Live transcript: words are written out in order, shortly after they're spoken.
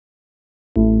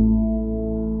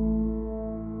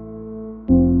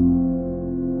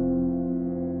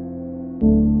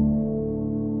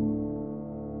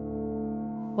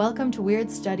Welcome to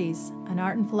Weird Studies, an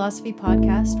art and philosophy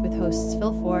podcast with hosts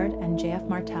Phil Ford and JF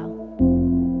Martel.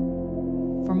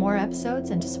 For more episodes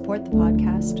and to support the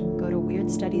podcast, go to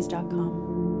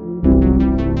weirdstudies.com.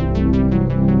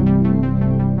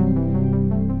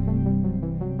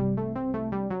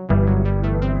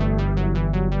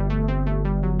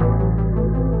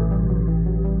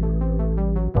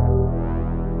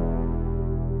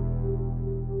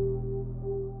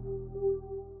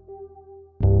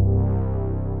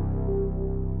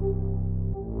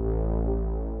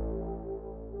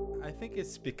 I think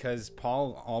it's because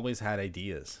Paul always had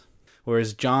ideas,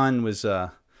 whereas John was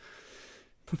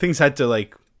things had to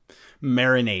like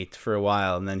marinate for a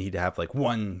while, and then he'd have like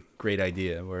one great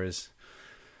idea, whereas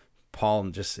Paul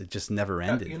it just never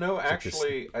ended.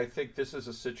 Actually, I think this is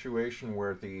a situation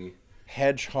where the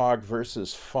hedgehog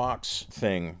versus fox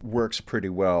thing works pretty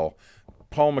well.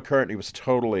 Paul McCartney was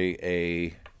totally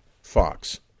a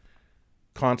fox,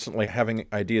 constantly having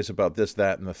ideas about this,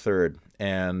 that, and the third,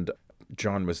 and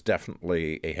John was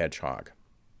definitely a hedgehog.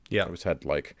 Yeah. Always had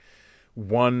like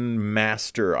one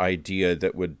master idea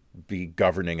that would be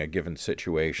governing a given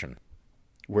situation.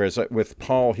 Whereas with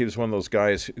Paul, he was one of those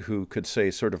guys who could say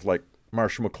sort of like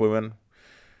Marshall McLuhan,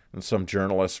 and some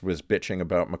journalist was bitching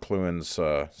about McLuhan's,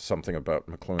 something about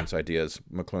McLuhan's ideas.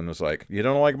 McLuhan was like, "You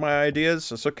don't like my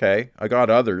ideas? It's okay. I got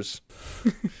others."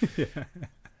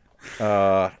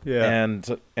 Yeah.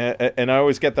 And I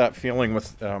always get that feeling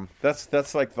with that's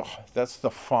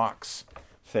the fox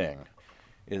thing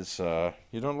is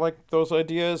you don't like those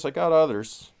ideas, I got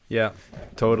others. Yeah,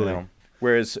 totally. You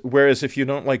know? Whereas if you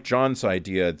don't like John's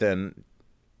idea, then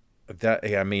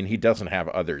he doesn't have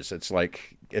others. It's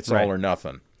like it's right. all or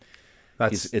nothing.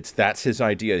 That's his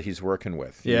idea he's working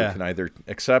with. Yeah. You can either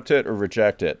accept it or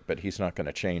reject it, but he's not going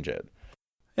to change it.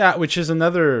 Yeah, which is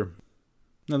another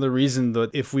reason that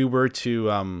if we were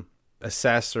to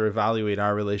assess or evaluate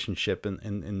our relationship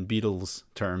in Beatles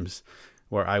terms,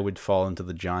 where I would fall into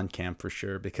the John camp for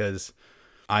sure, because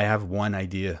I have one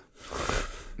idea.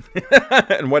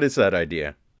 And what is that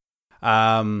idea?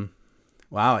 Wow,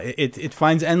 it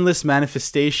finds endless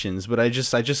manifestations, but I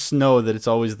just know that it's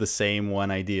always the same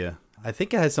one idea. I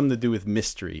think it has something to do with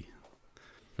mystery.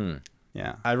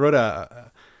 Yeah, I wrote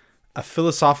a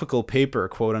philosophical paper,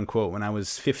 quote unquote, when I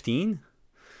was 15.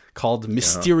 Called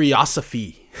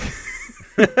Mysteriosophy.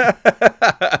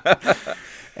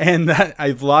 And that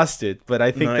I've lost it, but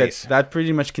I think nice. that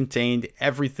pretty much contained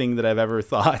everything that I've ever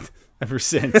thought ever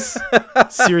since.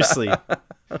 Seriously.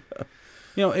 I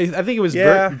think it was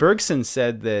Bergson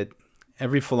said that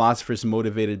every philosopher is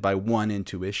motivated by one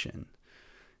intuition.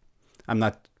 I'm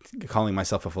not calling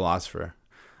myself a philosopher.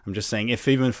 I'm just saying if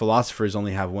even philosophers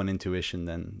only have one intuition,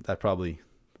 then that probably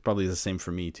is the same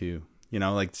for me too.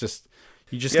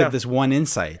 You just get this one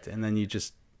insight, and then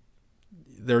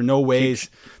there are no ways.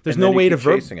 There's no way to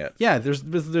chasing it. Yeah,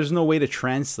 there's no way to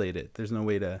translate it. There's no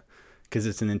way to, because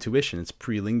it's an intuition. It's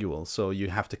prelingual, so you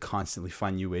have to constantly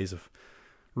find new ways of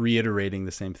reiterating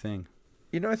the same thing.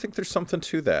 I think there's something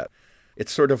to that.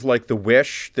 It's sort of like the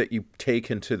wish that you take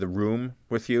into the room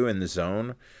with you in the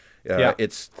zone.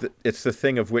 It's the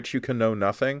thing of which you can know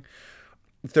nothing.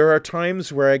 There are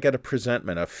times where I get a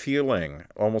presentiment, a feeling,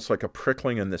 almost like a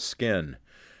prickling in the skin,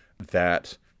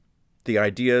 that the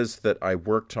ideas that I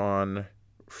worked on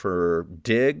for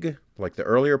Dig, like the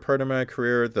earlier part of my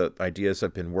career, the ideas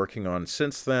I've been working on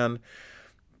since then,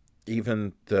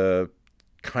 even the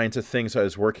kinds of things I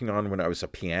was working on when I was a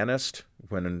pianist,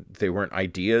 when they weren't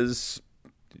ideas,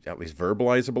 at least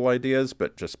verbalizable ideas,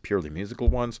 but just purely musical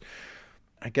ones,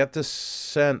 I get this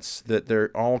sense that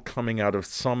they're all coming out of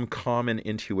some common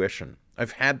intuition.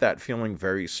 I've had that feeling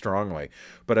very strongly,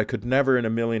 but I could never in a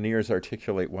million years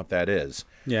articulate what that is.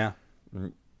 Yeah.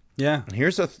 Yeah.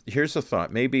 Here's a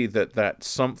thought. Maybe that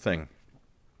something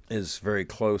is very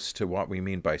close to what we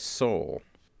mean by soul.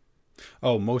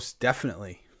 Oh, most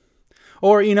definitely.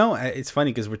 Or, it's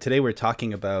funny because today we're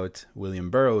talking about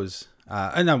William Burroughs.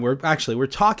 We're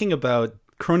talking about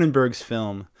Cronenberg's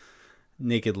film,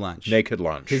 Naked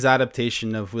Lunch. His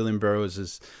adaptation of William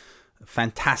Burroughs'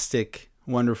 fantastic,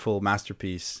 wonderful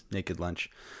masterpiece, Naked Lunch.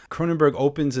 Cronenberg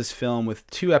opens his film with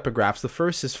two epigraphs. The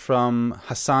first is from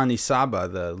Hassan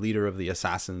Isaba, the leader of the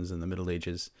assassins in the Middle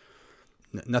Ages.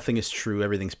 Nothing is true,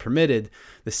 everything's permitted.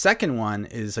 The second one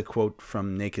is a quote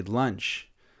from Naked Lunch.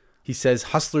 He says,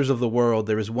 "Hustlers of the world,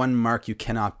 there is one mark you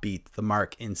cannot beat, the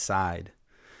mark inside."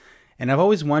 And I've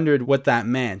always wondered what that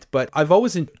meant, but I've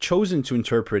always chosen to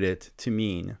interpret it to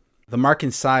mean the mark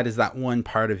inside is that one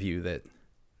part of you that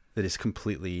is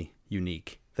completely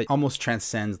unique, that almost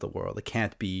transcends the world. It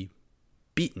can't be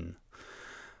beaten.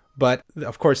 But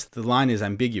of course, the line is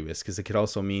ambiguous because it could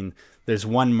also mean there's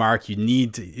one mark you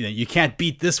need to, you can't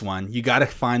beat this one. You got to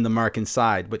find the mark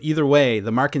inside. But either way,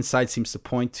 the mark inside seems to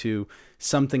point to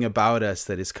something about us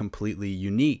that is completely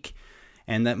unique.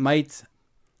 And that might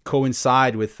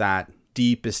coincide with that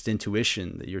deepest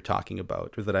intuition that you're talking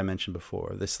about, or that I mentioned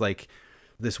before.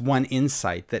 This one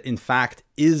insight that in fact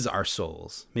is our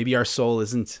souls. Maybe our soul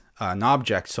isn't an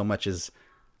object so much as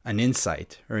an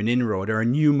insight or an inroad or a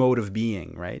new mode of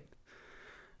being, right?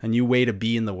 A new way to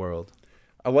be in the world.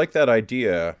 I like that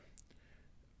idea.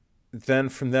 Then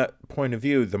from that point of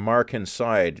view, the mark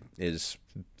inside is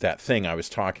that thing I was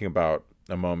talking about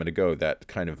a moment ago, that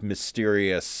kind of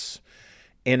mysterious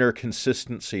inner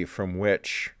consistency from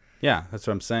which that's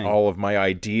what I'm saying. All of my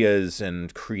ideas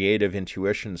and creative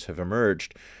intuitions have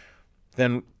emerged.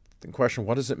 Then the question,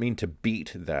 what does it mean to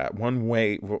beat that? One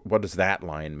way, what does that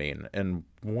line mean? And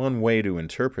one way to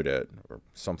interpret it, or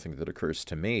something that occurs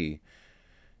to me,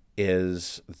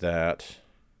 is that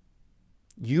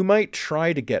you might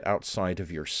try to get outside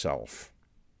of yourself.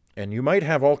 And you might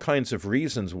have all kinds of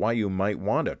reasons why you might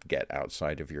want to get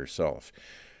outside of yourself.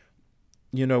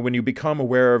 When you become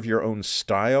aware of your own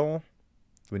style,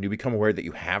 when you become aware that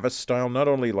you have a style, not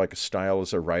only like a style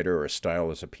as a writer or a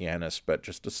style as a pianist, but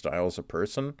just a style as a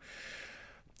person,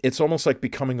 it's almost like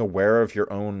becoming aware of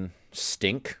your own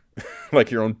stink,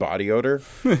 like your own body odor.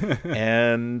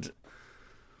 and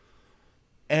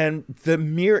the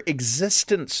mere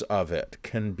existence of it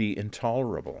can be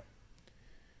intolerable.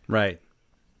 Right.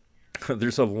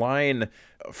 There's a line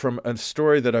from a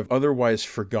story that I've otherwise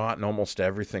forgotten almost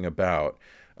everything about,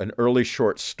 an early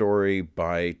short story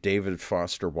by David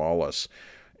Foster Wallace.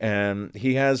 And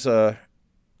he has a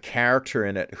character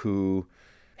in it who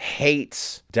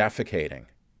hates defecating.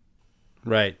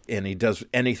 Right. And he does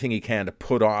anything he can to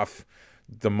put off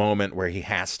the moment where he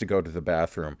has to go to the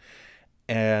bathroom.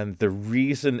 And the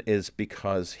reason is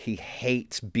because he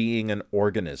hates being an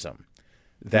organism.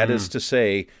 That is to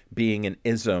say, being an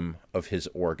ism of his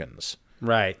organs.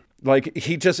 Right. Like,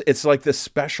 it's like this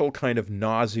special kind of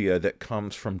nausea that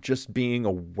comes from just being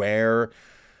aware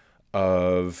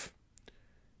of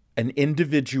an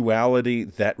individuality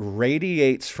that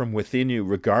radiates from within you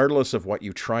regardless of what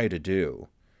you try to do.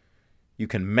 You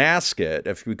can mask it,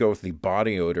 if we go with the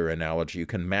body odor analogy, you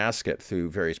can mask it through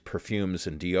various perfumes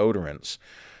and deodorants,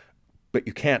 but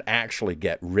you can't actually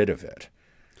get rid of it.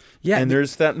 Yeah, and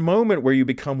there's that moment where you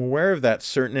become aware of that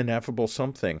certain ineffable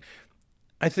something.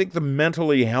 I think the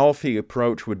mentally healthy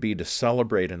approach would be to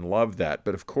celebrate and love that.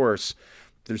 But of course,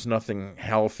 there's nothing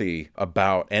healthy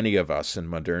about any of us in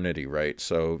modernity, right?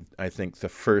 So I think the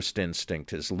first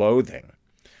instinct is loathing.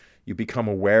 You become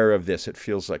aware of this, it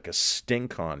feels like a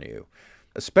stink on you.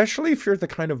 Especially if you're the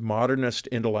kind of modernist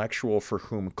intellectual for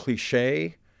whom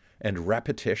cliché and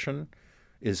repetition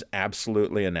is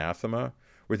absolutely anathema,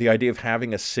 where the idea of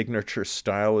having a signature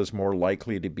style is more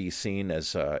likely to be seen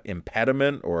as an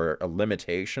impediment or a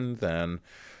limitation than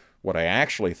what I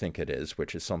actually think it is,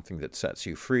 which is something that sets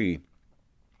you free.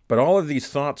 But all of these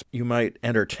thoughts you might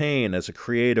entertain as a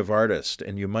creative artist,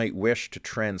 and you might wish to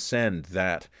transcend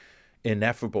that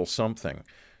ineffable something.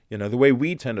 The way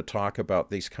we tend to talk about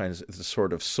these kinds of the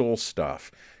sort of soul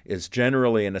stuff is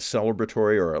generally in a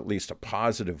celebratory or at least a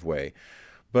positive way.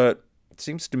 But it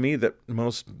seems to me that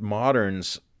most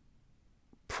moderns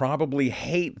probably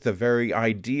hate the very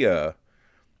idea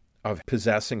of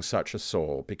possessing such a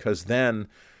soul, because then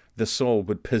the soul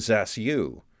would possess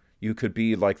you. You could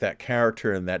be like that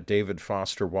character in that David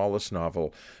Foster Wallace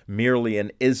novel, merely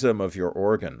an ism of your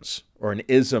organs or an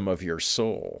ism of your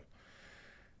soul.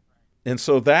 And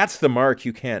so that's the mark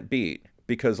you can't beat.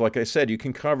 Because, like I said, you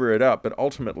can cover it up, but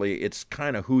ultimately it's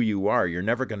kind of who you are. You're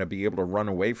never going to be able to run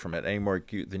away from it any more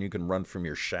than you can run from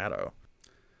your shadow.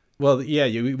 Well, yeah,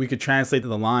 we could translate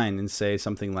the line and say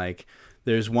something like,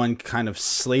 there's one kind of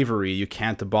slavery you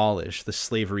can't abolish, the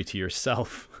slavery to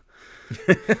yourself.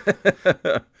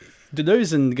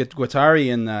 Deleuze and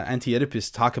Guattari and Anti-Oedipus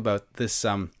talk about this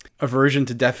aversion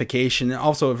to defecation.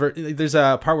 Also, there's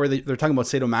a part where they're talking about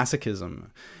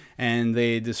sadomasochism. And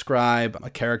they describe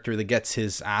a character that gets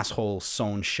his asshole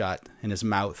sewn shut in his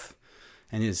mouth.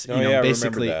 And his,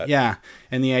 basically,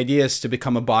 and the idea is to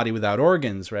become a body without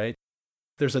organs, right?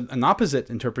 There's an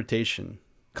opposite interpretation,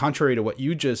 contrary to what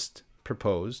you just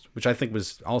proposed, which I think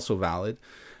was also valid,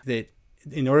 that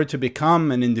in order to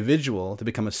become an individual, to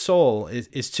become a soul,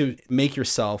 is to make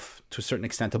yourself, to a certain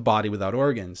extent, a body without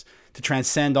organs, to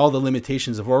transcend all the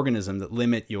limitations of organism that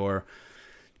limit your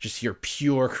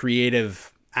pure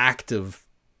creative act of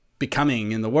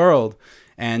becoming in the world,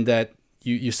 and that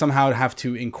you somehow have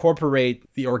to incorporate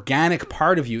the organic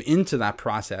part of you into that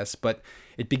process, but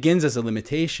it begins as a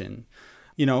limitation,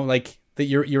 like that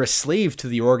you're a slave to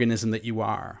the organism that you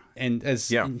are. And as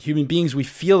human beings, we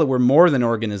feel that we're more than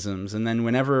organisms. And then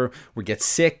whenever we get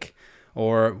sick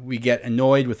or we get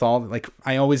annoyed with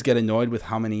I always get annoyed with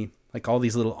how many, all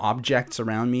these little objects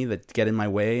around me that get in my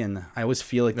way. And I always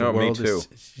feel like the world is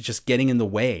just getting in the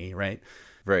way, right?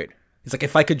 Right. It's like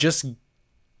if I could just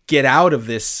get out of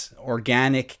this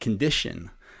organic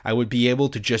condition, I would be able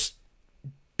to just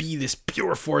be this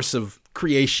pure force of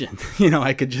creation.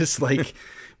 I could just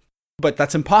but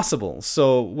that's impossible.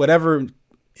 So whatever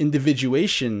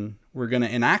individuation we're going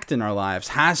to enact in our lives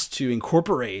has to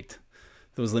incorporate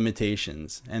those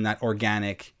limitations and that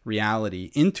organic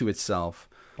reality into itself,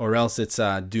 or else it's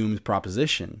a doomed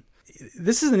proposition.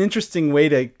 This is an interesting way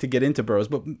to get into Burroughs,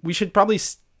 but we should probably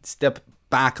step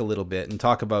back a little bit and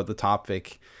talk about the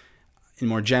topic in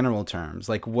more general terms.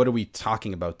 Like, what are we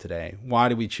talking about today? Why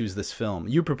did we choose this film?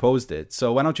 You proposed it.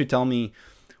 So why don't you tell me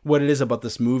what it is about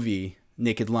this movie,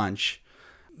 Naked Lunch,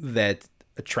 that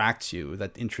attracts you,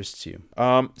 that interests you?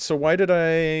 So why did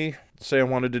I say I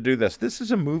wanted to do this? This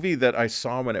is a movie that I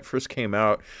saw when it first came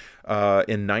out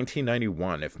in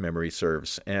 1991, if memory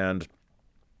serves. And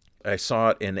I saw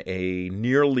it in a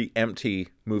nearly empty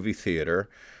movie theater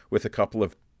with a couple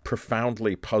of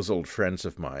profoundly puzzled friends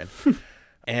of mine.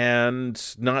 And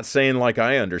not saying like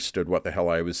I understood what the hell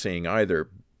I was seeing either,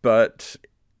 but,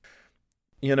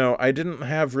 I didn't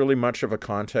have really much of a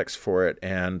context for it,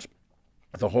 and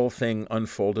the whole thing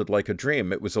unfolded like a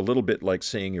dream. It was a little bit like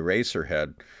seeing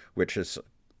Eraserhead, which is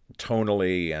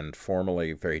tonally and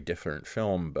formally a very different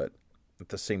film, but at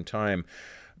the same time,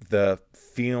 the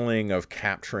feeling of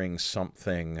capturing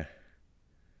something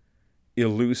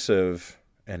elusive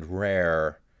and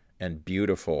rare and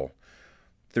beautiful.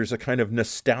 There's a kind of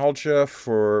nostalgia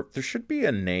there should be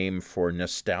a name for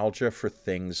nostalgia for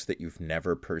things that you've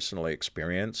never personally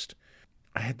experienced.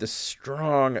 I had this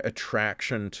strong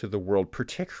attraction to the world,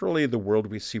 particularly the world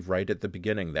we see right at the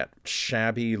beginning, that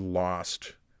shabby,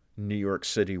 lost New York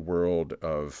City world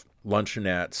of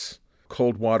luncheonettes,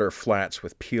 cold water flats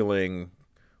with peeling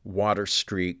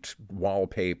water-streaked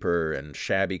wallpaper and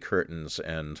shabby curtains,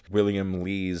 and William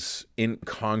Lee's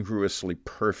incongruously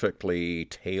perfectly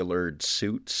tailored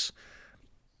suits.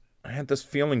 I had this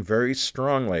feeling very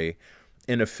strongly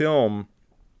in a film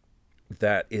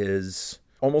that is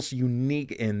almost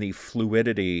unique in the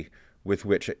fluidity with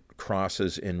which it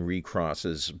crosses and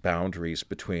recrosses boundaries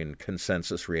between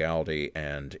consensus reality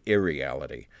and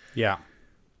irreality. Yeah.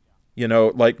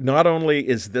 Not only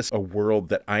is this a world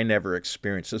that I never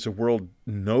experienced, it's a world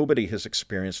nobody has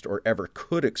experienced or ever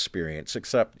could experience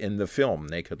except in the film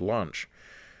Naked Lunch.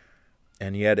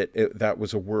 And yet that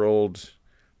was a world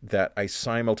that I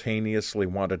simultaneously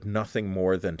wanted nothing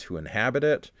more than to inhabit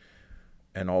it,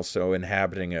 and also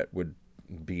inhabiting it would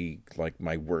be like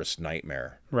my worst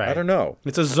nightmare. Right. I don't know.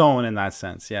 It's a zone in that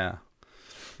sense, yeah.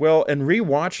 Well, and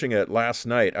rewatching it last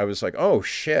night, I was like, oh,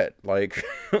 shit. Like,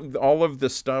 all of the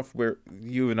stuff where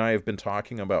you and I have been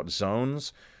talking about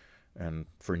zones, and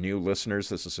for new listeners,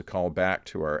 this is a call back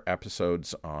to our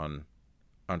episodes on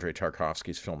Andrei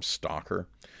Tarkovsky's film Stalker,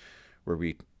 where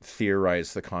we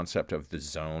theorize the concept of the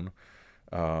zone.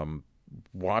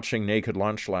 Watching Naked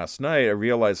Lunch last night, I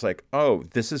realized,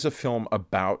 this is a film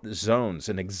about zones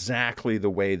in exactly the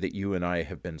way that you and I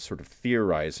have been sort of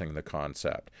theorizing the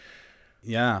concept.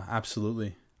 Yeah,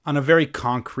 absolutely. On a very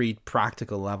concrete,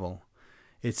 practical level.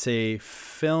 It's a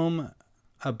film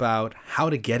about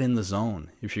how to get in the zone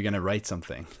if you're going to write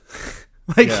something.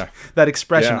 That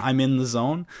expression, I'm in the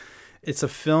zone. It's a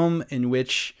film in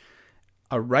which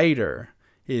a writer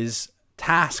is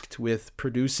tasked with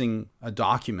producing a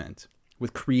document,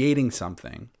 with creating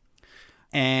something.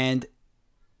 And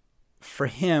for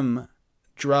him,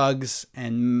 drugs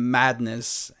and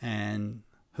madness and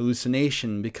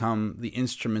hallucination become the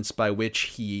instruments by which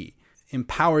he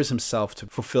empowers himself to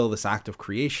fulfill this act of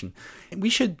creation. We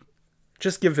should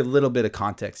just give a little bit of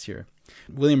context here.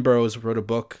 William Burroughs wrote a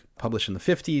book published in the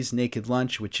 50s, Naked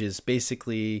Lunch, which is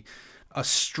basically a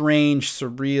strange,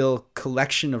 surreal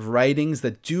collection of writings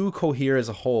that do cohere as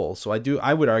a whole. So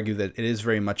I would argue that it is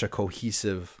very much a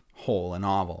cohesive whole, a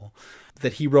novel,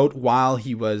 that he wrote while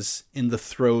he was in the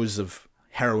throes of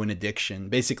heroin addiction,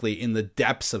 basically in the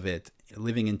depths of it,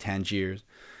 living in Tangier.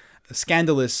 A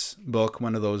scandalous book,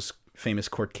 one of those famous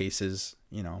court cases,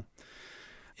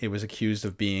 It was accused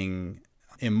of being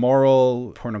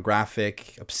immoral,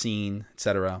 pornographic, obscene,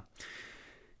 etc.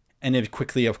 And it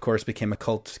quickly, of course, became a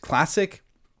cult classic.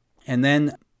 And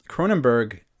then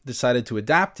Cronenberg decided to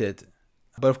adapt it.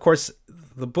 But of course,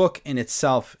 the book in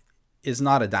itself is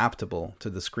not adaptable to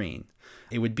the screen.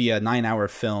 It would be a 9-hour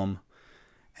film,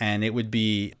 and it would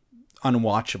be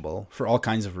unwatchable for all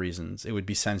kinds of reasons. It would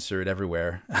be censored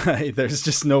everywhere. There's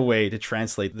just no way to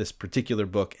translate this particular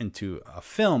book into a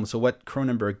film. So what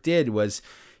Cronenberg did was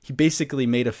he basically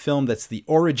made a film that's the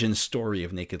origin story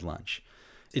of Naked Lunch.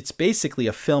 It's basically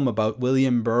a film about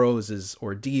William Burroughs'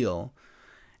 ordeal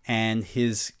and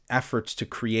his efforts to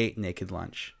create Naked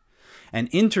Lunch. And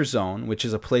Interzone, which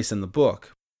is a place in the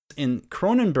book, in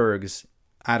Cronenberg's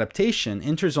adaptation,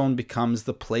 Interzone becomes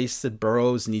the place that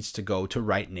Burroughs needs to go to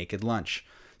write Naked Lunch.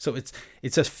 So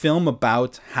it's a film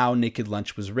about how Naked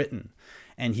Lunch was written.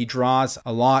 And he draws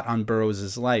a lot on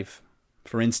Burroughs' life.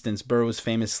 For instance, Burroughs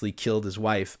famously killed his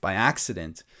wife by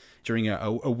accident during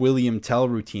a William Tell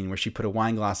routine where she put a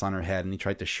wine glass on her head and he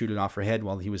tried to shoot it off her head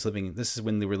while he was living. This is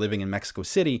when they were living in Mexico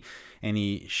City, and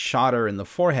he shot her in the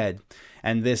forehead.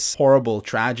 And this horrible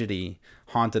tragedy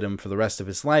haunted him for the rest of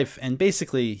his life. And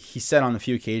basically, he said on a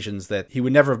few occasions that he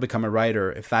would never have become a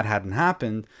writer if that hadn't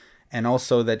happened, and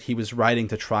also that he was writing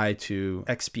to try to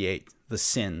expiate the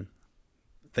sin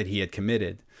that he had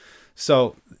committed.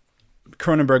 So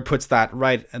Cronenberg puts that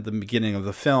right at the beginning of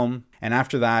the film. And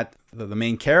after that, the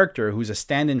main character, who's a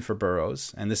stand-in for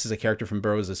Burroughs, and this is a character from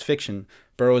Burroughs' fiction.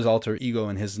 Burroughs' alter ego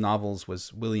in his novels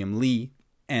was William Lee.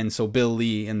 And so Bill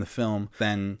Lee in the film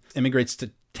then immigrates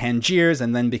to Tangiers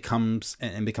and then becomes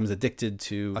addicted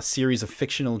to a series of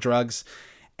fictional drugs.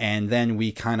 And then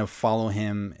we kind of follow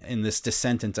him in this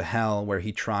descent into hell where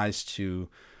he tries to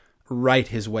write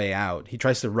his way out. He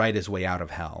tries to write his way out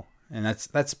of hell. And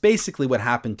that's basically what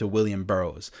happened to William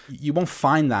Burroughs. You won't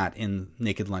find that in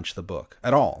Naked Lunch, the book,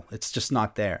 at all. It's just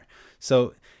not there.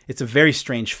 So it's a very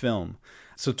strange film.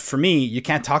 So for me, you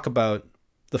can't talk about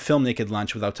the film Naked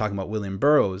Lunch without talking about William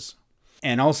Burroughs.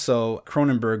 And also,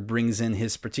 Cronenberg brings in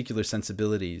his particular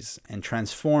sensibilities and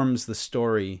transforms the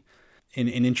story in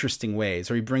interesting ways,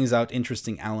 or he brings out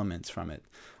interesting elements from it.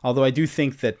 Although I do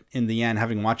think that in the end,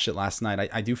 having watched it last night,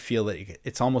 I do feel that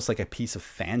it's almost like a piece of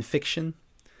fan fiction.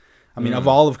 I mean, of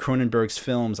all of Cronenberg's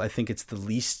films, I think it's the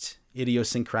least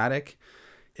idiosyncratic.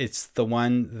 It's the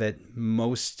one that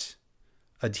most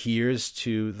adheres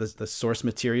to the source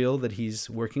material that he's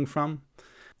working from.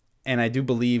 And I do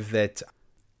believe that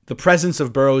the presence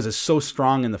of Burroughs is so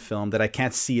strong in the film that I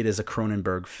can't see it as a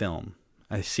Cronenberg film.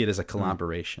 I see it as a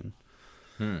collaboration.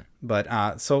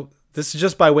 But so this is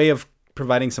just by way of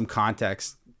providing some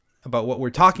context about what we're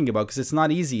talking about, because it's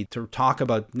not easy to talk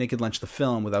about Naked Lunch the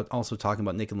film without also talking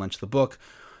about Naked Lunch the book,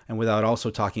 and without also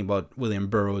talking about William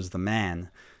Burroughs the man.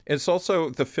 It's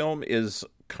also, the film is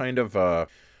kind of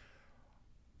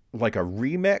like a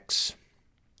remix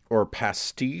or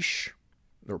pastiche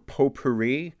or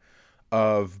potpourri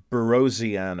of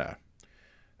Burroughsiana.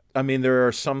 I mean, there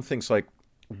are some things like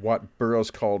what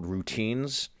Burroughs called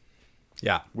routines.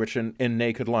 Yeah. Which in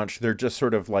Naked Lunch, they're just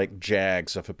sort of like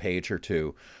jags of a page or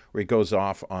two where he goes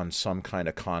off on some kind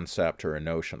of concept or a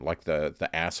notion, like the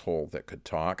asshole that could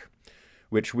talk,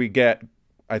 which we get,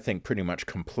 I think, pretty much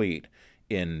complete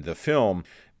in the film.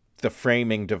 The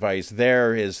framing device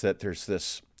there is that there's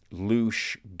this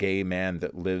louche gay man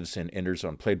that lives in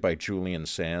Interzone, played by Julian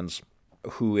Sands,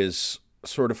 who is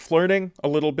sort of flirting a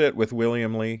little bit with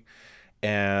William Lee.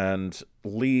 And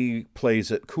Lee plays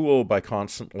it cool by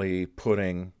constantly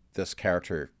putting this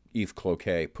character, Yves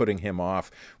Cloquet, putting him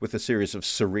off with a series of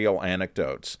surreal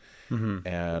anecdotes,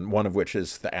 and one of which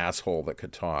is the asshole that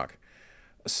could talk.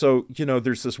 So, you know,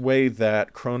 there's this way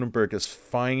that Cronenberg is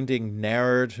finding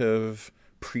narrative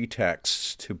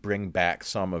pretexts to bring back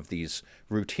some of these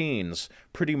routines,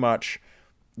 pretty much,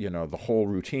 you know, the whole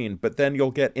routine. But then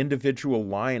you'll get individual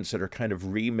lines that are kind of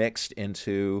remixed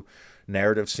into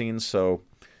narrative scenes. So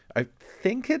I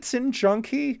think it's in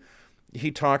Junkie. He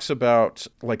talks about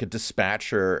like a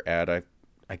dispatcher at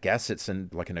I guess it's in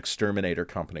like an exterminator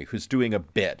company who's doing a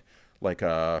bit, like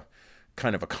a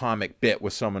kind of a comic bit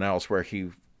with someone else, where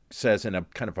he says in a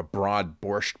kind of a broad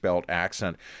Borscht Belt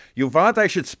accent, "You want I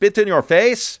should spit in your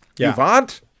face? Yeah.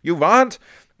 You want?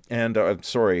 And I'm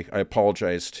sorry, I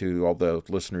apologize to all the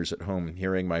listeners at home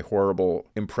hearing my horrible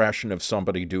impression of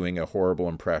somebody doing a horrible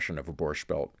impression of a Borscht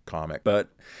Belt comic. But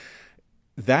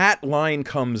that line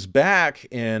comes back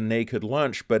in Naked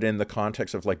Lunch, but in the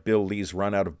context of like Bill Lee's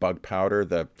run out of bug powder,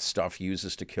 the stuff he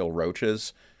uses to kill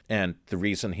roaches. And the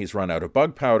reason he's run out of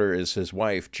bug powder is his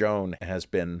wife, Joan, has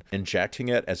been injecting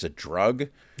it as a drug.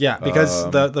 Yeah, because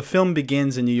the film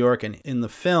begins in New York, and in the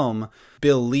film,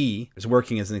 Bill Lee is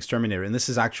working as an exterminator. And this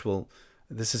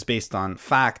is based on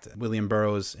fact. William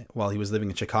Burroughs, while he was living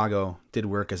in Chicago, did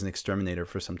work as an exterminator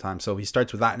for some time. So he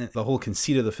starts with that. And the whole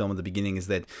conceit of the film at the beginning is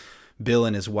that Bill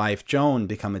and his wife, Joan,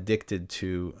 become addicted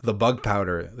to the bug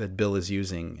powder that Bill is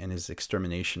using in his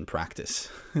extermination practice,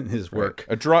 in his work.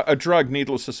 Right. A drug,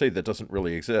 needless to say, that doesn't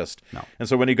really exist. No. And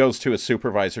so when he goes to his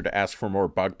supervisor to ask for more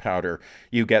bug powder,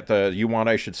 you get the "you want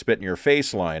I should spit in your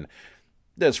face" line.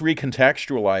 That's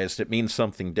recontextualized. It means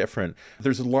something different.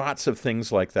 There's lots of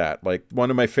things like that. Like one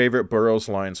of my favorite Burroughs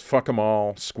lines, "Fuck 'em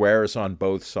all, squares on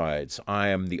both sides. I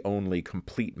am the only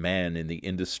complete man in the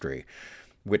industry,"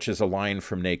 which is a line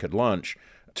from Naked Lunch,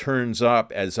 turns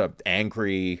up as an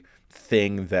angry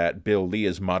thing that Bill Lee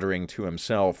is muttering to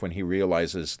himself when he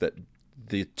realizes that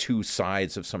the two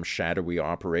sides of some shadowy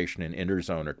operation in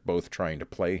Interzone are both trying to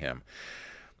play him.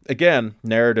 Again,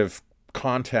 narrative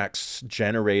contexts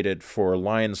generated for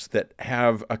lines that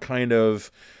have a kind of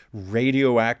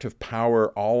radioactive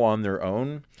power all on their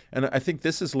own. And I think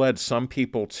this has led some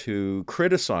people to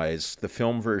criticize the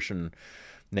film version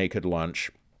Naked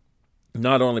Lunch,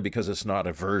 not only because it's not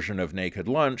a version of Naked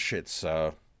Lunch, it's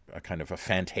a kind of a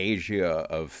fantasia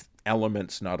of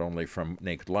elements not only from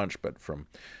Naked Lunch, but from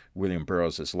William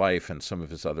Burroughs' life and some of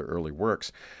his other early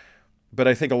works. But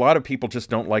I think a lot of people just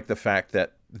don't like the fact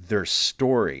that there's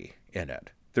story in it.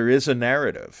 There is a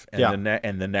narrative, and,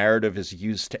 the narrative is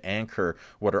used to anchor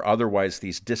what are otherwise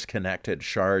these disconnected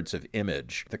shards of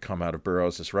image that come out of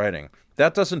Burroughs' writing.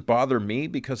 That doesn't bother me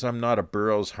because I'm not a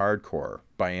Burroughs hardcore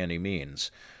by any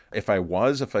means. If I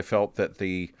felt that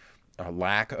the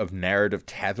lack of narrative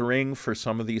tethering for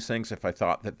some of these things, if I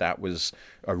thought that that was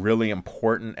a really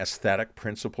important aesthetic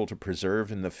principle to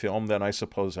preserve in the film, then I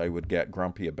suppose I would get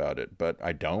grumpy about it. But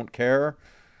I don't care,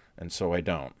 and so I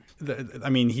don't. I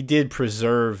mean, he did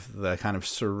preserve the kind of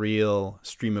surreal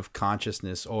stream of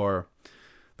consciousness, or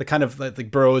the kind of like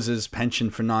Burroughs'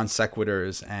 penchant for non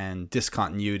sequiturs and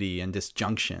discontinuity and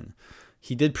disjunction.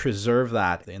 He did preserve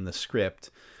that in the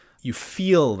script. You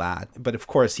feel that, but of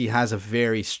course he has a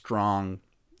very strong,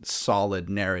 solid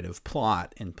narrative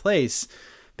plot in place,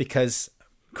 because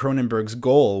Cronenberg's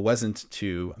goal wasn't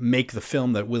to make the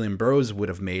film that William Burroughs would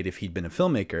have made if he'd been a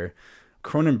filmmaker.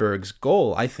 Cronenberg's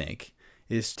goal, I think,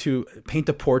 is to paint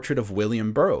a portrait of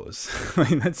William Burroughs. I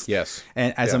mean, that's, yes.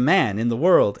 And as a man in the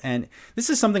world. And this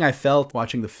is something I felt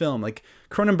watching the film. Like,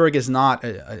 Cronenberg is not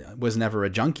was never a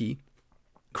junkie.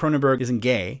 Cronenberg isn't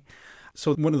gay.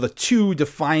 So one of the two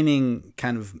defining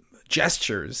kind of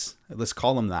gestures, let's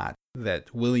call them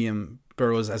that William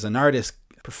Burroughs as an artist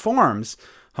performs,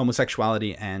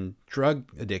 homosexuality and drug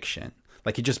addiction.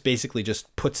 Like, he just basically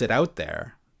just puts it out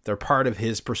there. They're part of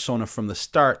his persona from the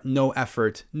start. No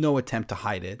effort, no attempt to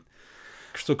hide it.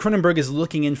 So Cronenberg is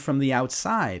looking in from the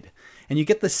outside. And you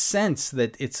get the sense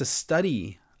that it's a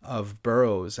study of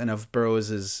Burroughs and of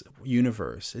Burroughs'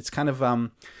 universe. It's kind of,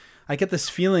 I get this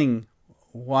feeling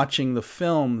watching the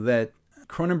film that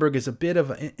Cronenberg is a bit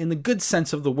of, in the good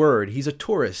sense of the word, he's a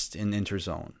tourist in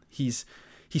Interzone. He's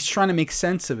trying to make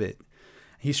sense of it.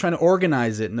 He's trying to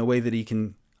organize it in a way that he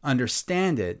can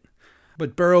understand it.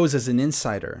 But Burroughs is an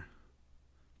insider.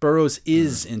 Burroughs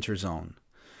is Interzone.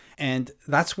 And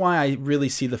that's why I really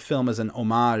see the film as an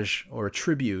homage or a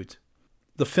tribute.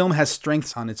 The film has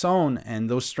strengths on its own, and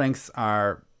those strengths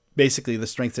are basically the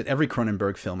strengths that every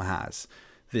Cronenberg film has.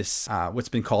 This, what's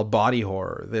been called body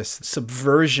horror, this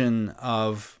subversion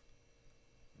of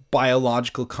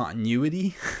biological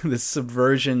continuity, this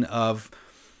subversion of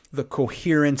the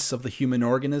coherence of the human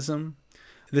organism.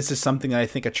 This is something that I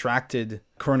think attracted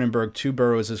Cronenberg to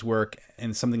Burroughs' work,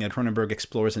 and something that Cronenberg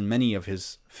explores in many of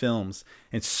his films.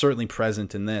 It's certainly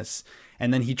present in this.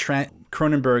 And then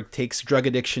Cronenberg takes drug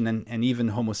addiction and even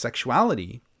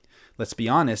homosexuality, let's be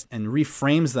honest, and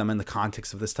reframes them in the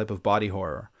context of this type of body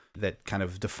horror that kind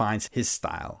of defines his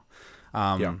style.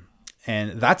 And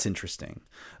that's interesting.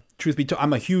 Truth be told,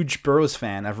 I'm a huge Burroughs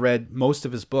fan. I've read most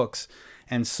of his books.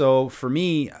 And so for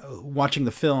me, watching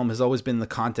the film has always been in the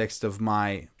context of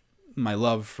my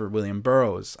love for William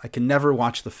Burroughs. I can never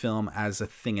watch the film as a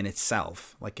thing in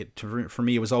itself. For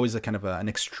me, it was always a kind of an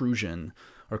extrusion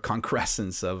or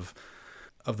concrescence of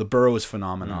the Burroughs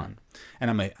phenomenon. And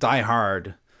I'm a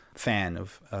diehard fan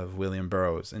of William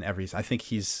Burroughs in I think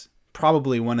he's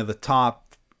probably one of the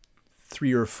top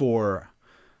 3 or 4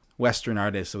 Western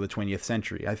artists of the 20th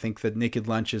century. I think that Naked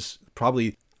Lunch is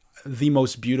probably the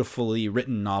most beautifully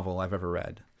written novel I've ever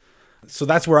read. So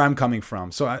that's where I'm coming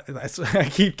from. So I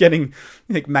keep getting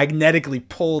magnetically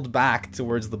pulled back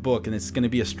towards the book, and it's going to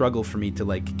be a struggle for me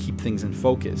to keep things in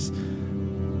focus.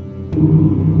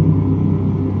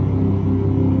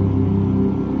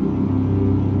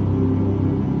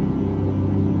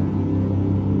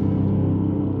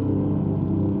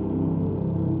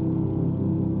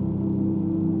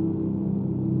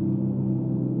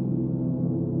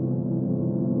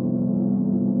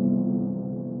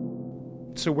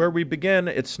 So where we begin,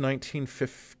 it's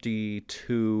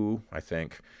 1952, I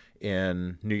think,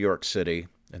 in New York City.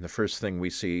 And the first thing we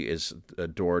see is a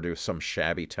door to some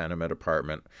shabby tenement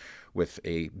apartment with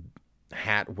a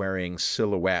hat-wearing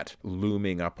silhouette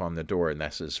looming up on the door. And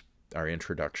this is our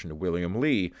introduction to William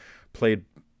Lee, played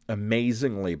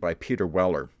amazingly by Peter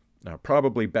Weller,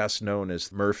 probably best known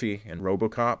as Murphy in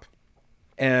RoboCop.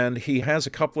 And he has a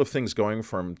couple of things going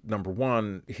for him. Number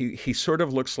one, he sort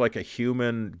of looks like a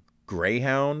human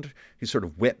greyhound. He's sort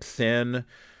of whip thin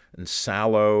and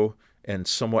sallow and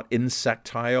somewhat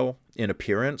insectile in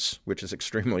appearance, which is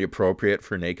extremely appropriate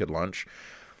for Naked Lunch.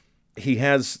 He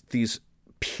has these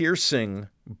piercing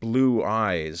blue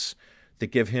eyes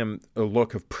that give him a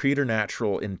look of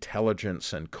preternatural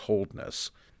intelligence and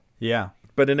coldness. Yeah.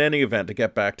 But in any event, to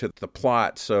get back to the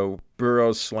plot, so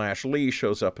Burroughs/Lee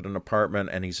shows up at an apartment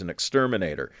and he's an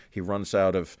exterminator. He runs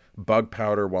out of bug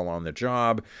powder while on the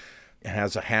job,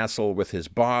 has a hassle with his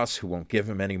boss who won't give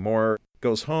him any more,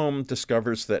 goes home,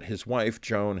 discovers that his wife,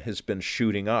 Joan, has been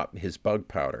shooting up his bug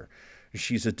powder.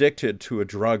 She's addicted to a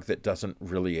drug that doesn't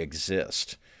really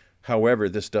exist. However,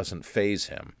 this doesn't faze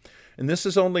him. And this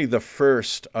is only the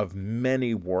first of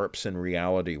many warps in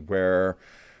reality where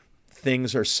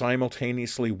things are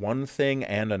simultaneously one thing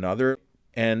and another.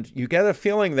 And you get a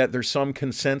feeling that there's some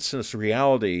consensus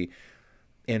reality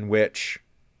in which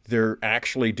they're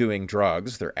actually doing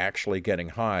drugs, they're actually getting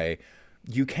high.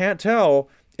 You can't tell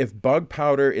if bug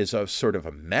powder is a sort of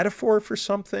a metaphor for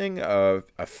something, a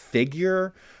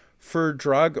figure for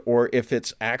drug, or if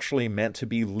it's actually meant to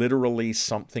be literally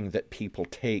something that people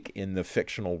take in the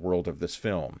fictional world of this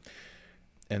film.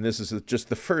 And this is just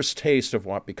the first taste of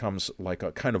what becomes like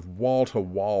a kind of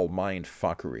wall-to-wall mind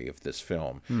fuckery of this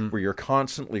film, where you're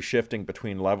constantly shifting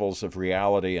between levels of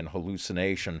reality and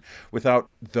hallucination without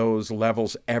those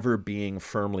levels ever being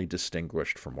firmly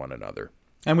distinguished from one another.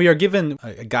 And we are given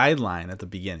a guideline at the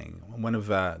beginning. One of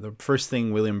the first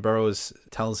thing William Burroughs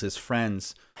tells his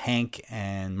friends, Hank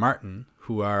and Martin,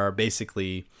 who are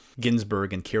basically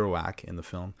Ginsberg and Kerouac in the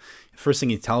film, the first thing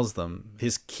he tells them,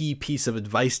 his key piece of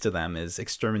advice to them is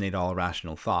exterminate all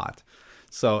irrational thought.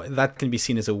 So that can be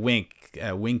seen as a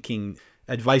winking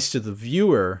advice to the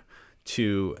viewer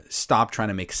to stop trying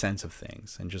to make sense of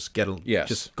things and just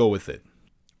just go with it.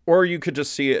 Or you could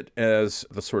just see it as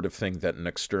the sort of thing that an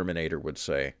exterminator would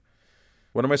say.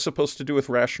 What am I supposed to do with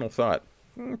rational thought?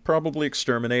 Probably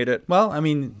exterminate it. Well, I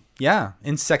mean, yeah,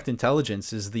 insect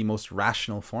intelligence is the most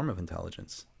rational form of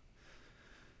intelligence.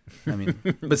 I mean,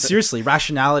 but seriously,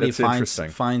 rationality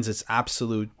finds its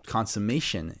absolute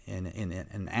consummation in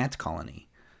an ant colony.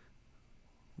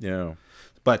 Yeah.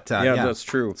 But yeah, that's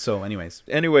true. So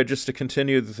Anyway, just to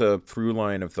continue the through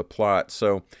line of the plot.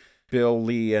 So Bill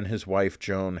Lee and his wife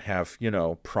Joan have,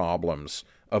 problems,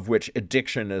 of which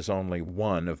addiction is only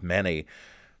one of many.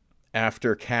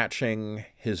 After catching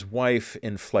his wife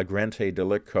in flagrante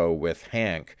delicto with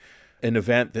Hank, an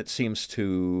event that seems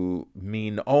to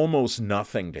mean almost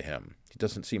nothing to him. He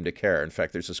doesn't seem to care. In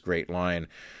fact, there's this great line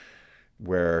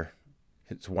where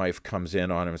his wife comes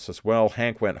in on him and says, well,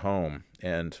 Hank went home.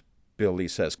 And Bill Lee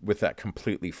says, with that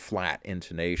completely flat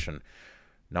intonation,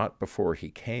 not before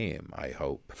he came, I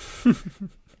hope.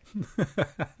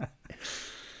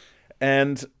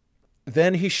 And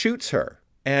then he shoots her.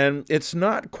 And it's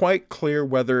not quite clear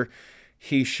whether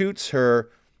he shoots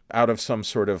her out of some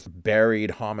sort of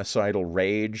buried homicidal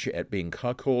rage at being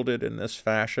cuckolded in this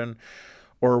fashion,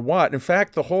 or what. In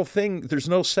fact, the whole thing, there's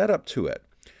no setup to it.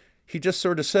 He just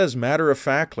sort of says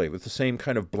matter-of-factly, with the same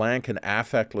kind of blank and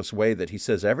affectless way that he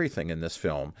says everything in this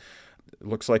film. It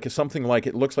looks like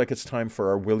it's time for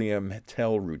our William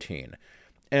Tell routine.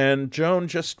 And Joan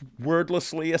just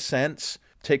wordlessly assents,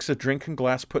 takes a drinking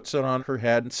glass, puts it on her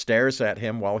head, and stares at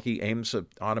him while he aims an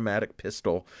automatic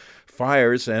pistol,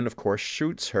 fires, and of course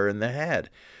shoots her in the head.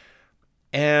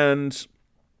 And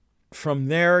from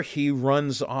there, he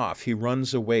runs off. He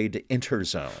runs away to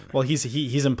Interzone. Well,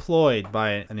 he's employed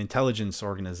by an intelligence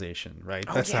organization, right?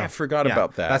 I forgot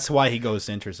about that. That's why he goes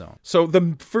to Interzone. So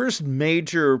the first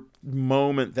major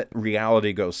moment that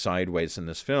reality goes sideways in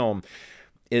this film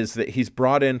is that he's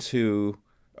brought into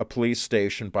a police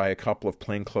station by a couple of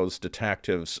plainclothes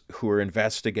detectives who are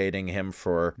investigating him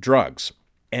for drugs.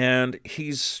 And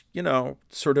he's,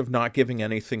 sort of not giving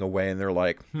anything away. And they're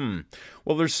like,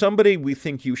 well, there's somebody we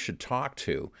think you should talk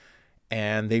to.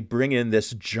 And they bring in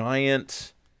this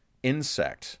giant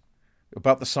insect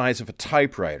about the size of a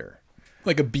typewriter.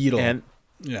 Like a beetle. And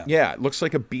yeah, it looks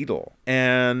like a beetle.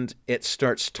 And it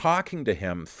starts talking to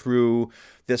him through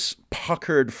this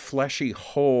puckered, fleshy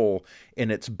hole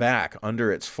in its back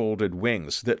under its folded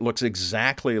wings that looks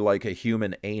exactly like a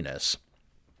human anus.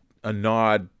 a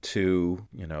nod to,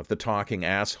 the talking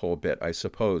asshole bit, I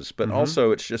suppose. But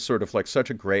also it's just sort of like such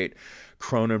a great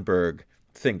Cronenberg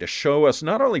thing to show us,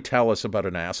 not only tell us about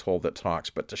an asshole that talks,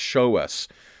 but to show us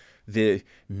the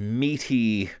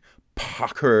meaty,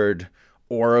 puckered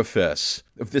orifice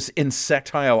of this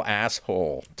insectile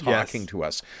asshole talking to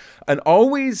us. And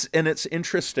it's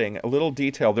interesting, a little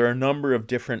detail, there are a number of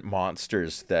different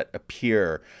monsters that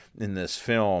appear in this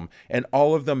film, and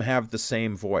all of them have the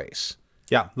same voice.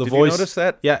 Yeah, Did you notice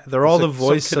that? Yeah, they're all the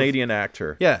voice of Canadian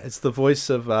actor. Yeah, it's the voice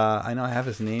of, I know I have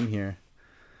his name here,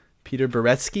 Peter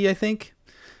Beretsky, I think.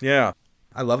 Yeah.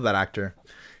 I love that actor.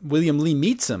 William Lee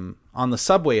meets him on the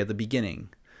subway at the beginning.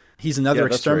 He's another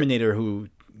exterminator who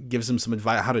gives him some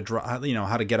advice how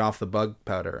to get off the bug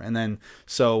powder. And then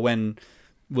so when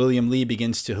William Lee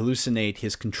begins to hallucinate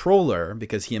his controller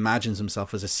because he imagines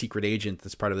himself as a secret agent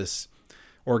that's part of this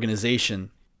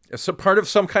organization. It's a part of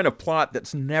some kind of plot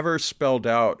that's never spelled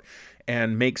out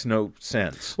and makes no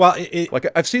sense. Well, like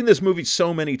I've seen this movie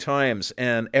so many times,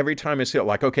 and every time I see it,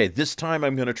 like, okay, this time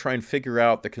I'm going to try and figure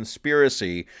out the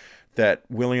conspiracy that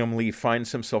William Lee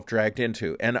finds himself dragged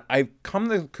into. And I've come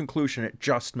to the conclusion it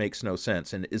just makes no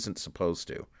sense and isn't supposed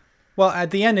to. Well,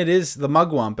 at the end, it is the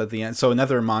mugwump at the end. So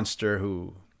another monster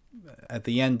who at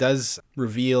the end does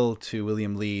reveal to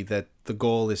William Lee that the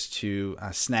goal is to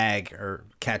snag or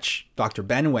catch Dr.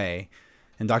 Benway.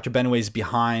 And Dr. Benway is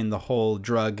behind the whole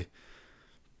drug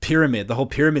pyramid, the whole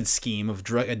pyramid scheme of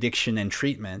drug addiction and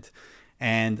treatment.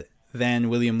 And then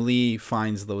William Lee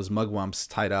finds those mugwumps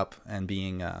tied up and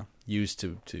being used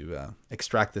to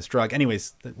extract this drug.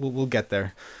 Anyways, we'll get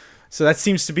there. So that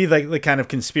seems to be like the kind of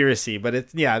conspiracy, but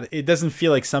it doesn't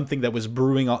feel like something that was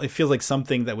brewing. It feels like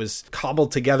something that was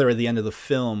cobbled together at the end of the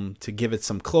film to give it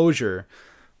some closure,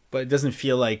 but it doesn't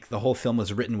feel like the whole film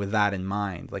was written with that in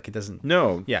mind. Like it doesn't.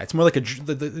 No. Yeah, it's more like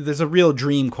there's a real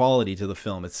dream quality to the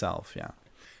film itself. Yeah.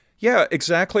 Yeah,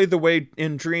 exactly the way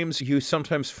in dreams you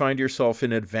sometimes find yourself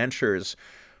in adventures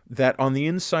that on the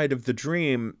inside of the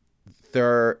dream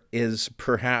there is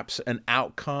perhaps an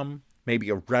outcome, maybe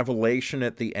a revelation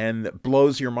at the end that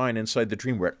blows your mind inside the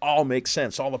dream where it all makes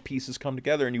sense. All the pieces come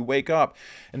together and you wake up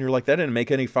and you're like, that didn't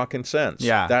make any fucking sense.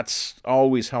 Yeah. That's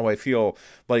always how I feel.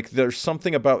 Like there's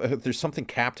something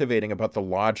captivating about the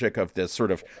logic of this sort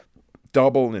of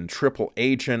double and triple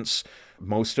agents,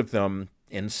 most of them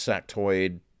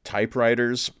insectoid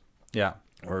typewriters. Yeah.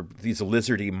 Or these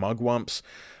lizardy mugwumps.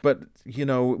 But,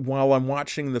 while I'm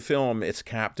watching the film, it's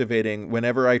captivating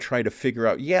whenever I try to figure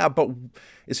out, but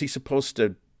is he supposed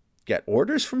to get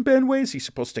orders from Benway? Is he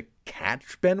supposed to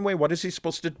catch Benway? What is he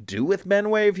supposed to do with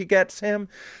Benway if he gets him?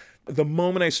 The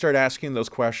moment I start asking those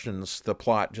questions, the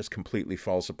plot just completely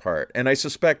falls apart. And I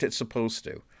suspect it's supposed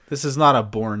to. This is not a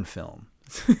Bourne film.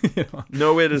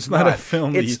 No, it is not a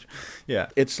film.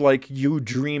 It's like you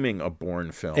dreaming a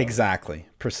Bourne film. Exactly.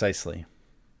 Precisely.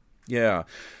 Yeah.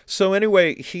 So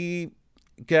anyway, he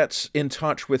gets in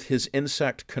touch with his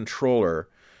insect controller,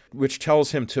 which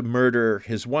tells him to murder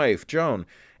his wife, Joan.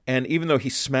 And even though he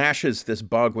smashes this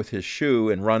bug with his shoe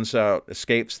and runs out,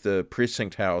 escapes the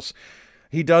precinct house,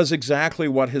 he does exactly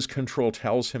what his control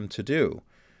tells him to do.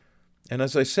 And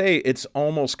as I say, it's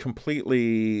almost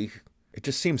completely... It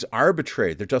just seems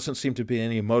arbitrary. There doesn't seem to be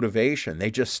any motivation.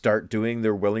 They just start doing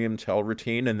their William Tell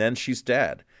routine, and then she's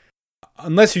dead.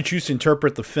 Unless you choose to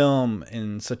interpret the film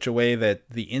in such a way that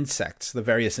the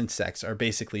various insects, are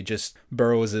basically just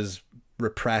Burroughs'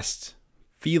 repressed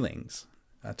feelings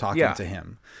talking to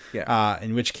him. Yeah.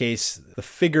 In which case, the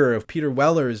figure of Peter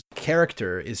Weller's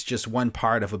character is just one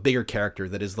part of a bigger character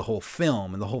that is the whole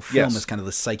film, and the whole film is kind of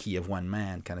the psyche of one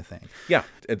man kind of thing. Yeah,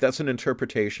 that's an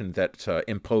interpretation that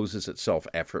imposes itself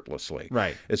effortlessly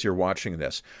as you're watching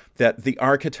this. That the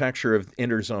architecture of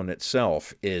Interzone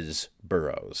itself is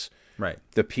Burroughs. Right.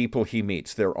 The people he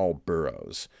meets, they're all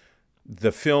Burroughs.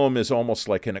 The film is almost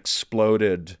like an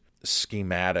exploded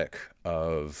schematic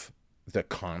of the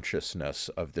consciousness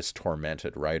of this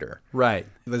tormented writer. Right.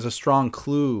 There's a strong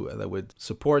clue that would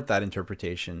support that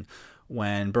interpretation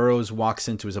when Burroughs walks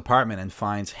into his apartment and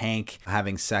finds Hank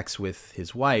having sex with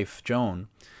his wife, Joan.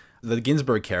 The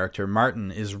Ginsberg character,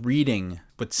 Martin, is reading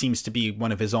what seems to be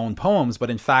one of his own poems, but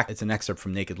in fact it's an excerpt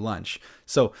from Naked Lunch.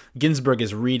 So Ginsberg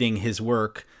is reading his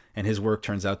work, and his work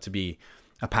turns out to be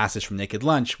a passage from Naked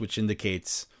Lunch, which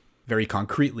indicates very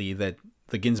concretely that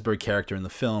the Ginsberg character in the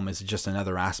film is just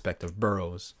another aspect of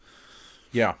Burroughs.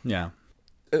 Yeah. Yeah.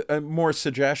 More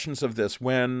suggestions of this.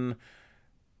 When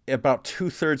about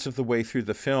 2/3 of the way through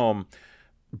the film,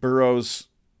 Burroughs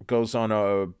goes on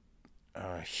a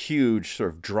huge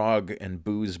sort of drug and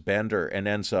booze bender and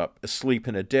ends up asleep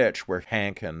in a ditch where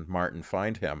Hank and Martin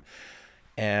find him.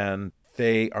 And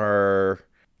they are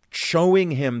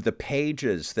showing him the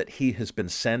pages that he has been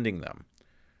sending them.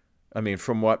 I mean,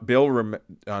 from what Bill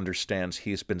understands,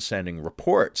 he's been sending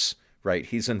reports, right?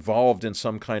 He's involved in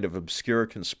some kind of obscure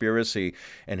conspiracy,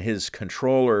 and his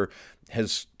controller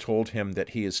has told him that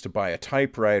he is to buy a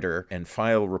typewriter and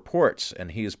file reports,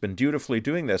 and he has been dutifully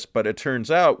doing this. But it turns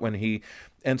out when he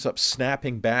ends up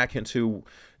snapping back into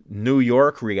New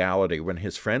York reality, when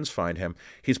his friends find him,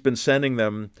 he's been sending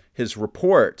them his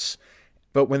reports,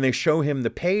 but when they show him the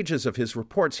pages of his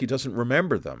reports, he doesn't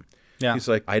remember them. Yeah. He's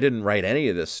like, I didn't write any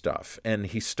of this stuff. And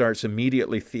he starts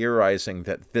immediately theorizing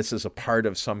that this is a part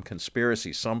of some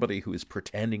conspiracy, somebody who is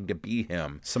pretending to be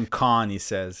him. Some con, he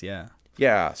says, yeah.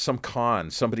 Yeah, some con.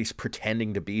 Somebody's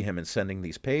pretending to be him and sending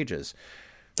these pages.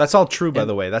 That's all true, by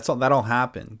the way. That all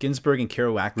happened. Ginsberg and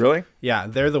Kerouac. Really? Yeah,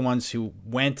 they're the ones who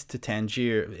went to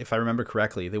Tangier, if I remember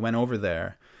correctly. They went over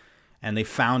there, and they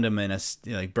found him in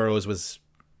Burroughs was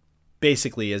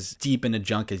basically as deep in a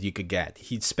junk as you could get.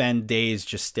 He'd spend days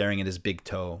just staring at his big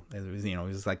toe. It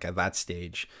was like at that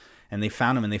stage. And they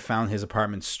found him, and they found his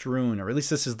apartment strewn, or at least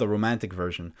this is the romantic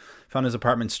version, found his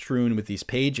apartment strewn with these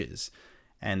pages.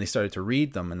 And they started to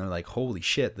read them, and they're like, holy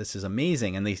shit, this is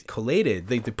amazing. And they collated,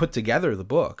 they put together the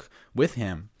book with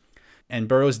him. And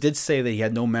Burroughs did say that he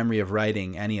had no memory of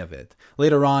writing any of it.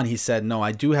 Later on, he said, no,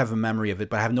 I do have a memory of it,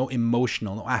 but I have no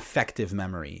emotional, no affective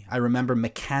memory. I remember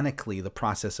mechanically the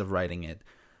process of writing it,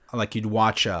 like you'd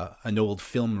watch an old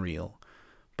film reel.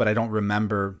 But I don't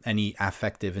remember any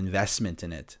affective investment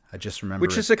in it. I just remember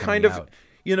Which is a kind of,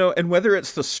 and whether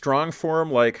it's the strong form,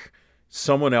 like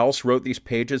someone else wrote these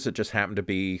pages, it just happened to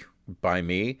be by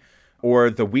me,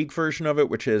 or the weak version of it,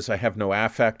 which is I have no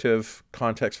affective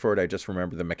context for it. I just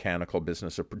remember the mechanical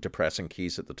business of depressing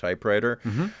keys at the typewriter.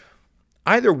 Mm-hmm.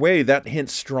 Either way, that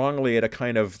hints strongly at a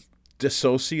kind of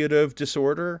dissociative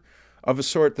disorder of a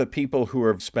sort that people who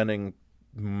are spending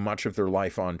much of their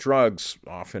life on drugs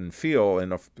often feel.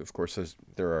 And of course,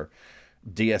 there are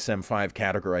DSM-5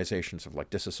 categorizations of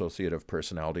like dissociative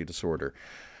personality disorder.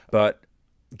 But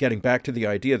getting back to the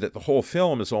idea that the whole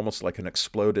film is almost like an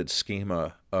exploded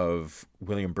schema of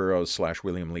William Burroughs /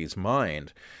 William Lee's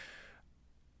mind,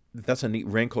 that's a neat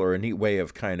wrinkle or a neat way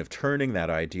of kind of turning that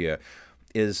idea,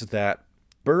 is that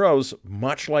Burroughs,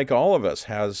 much like all of us,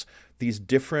 has these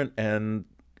different and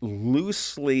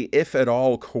loosely, if at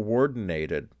all,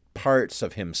 coordinated parts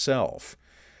of himself.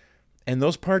 And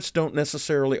those parts don't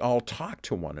necessarily all talk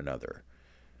to one another.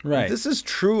 Right. This is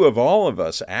true of all of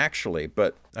us, actually,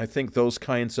 but I think those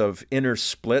kinds of inner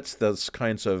splits, those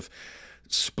kinds of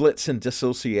splits and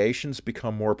dissociations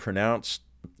become more pronounced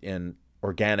in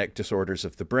organic disorders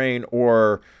of the brain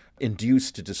or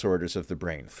induced disorders of the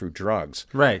brain through drugs.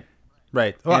 Right.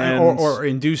 Or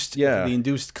induced, the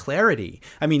induced clarity.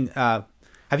 I mean, have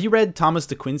you read Thomas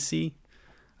de Quincey?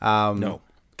 No.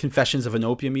 Confessions of an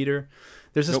Opium Eater?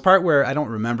 There's this part where, I don't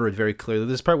remember it very clearly,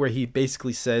 there's this part where he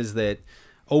basically says that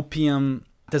opium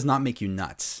does not make you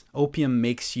nuts. Opium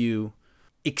makes you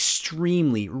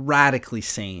extremely, radically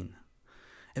sane.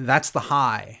 And that's the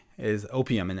high, is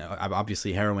opium. And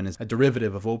obviously heroin is a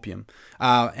derivative of opium.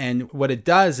 And what it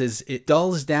does is it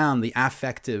dulls down the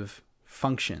affective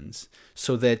functions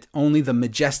so that only the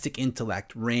majestic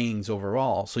intellect reigns over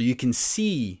all. So you can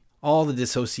see all the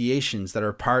dissociations that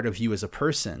are part of you as a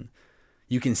person.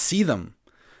 You can see them.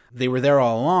 They were there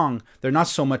all along. They're not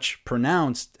so much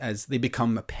pronounced as they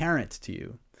become apparent to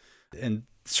you. And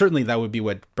certainly that would be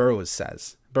what Burroughs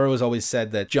says. Burroughs always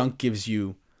said that junk gives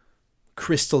you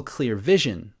crystal clear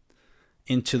vision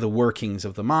into the workings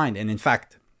of the mind. And in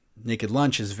fact, Naked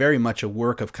Lunch is very much a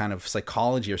work of kind of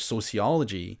psychology or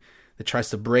sociology that tries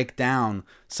to break down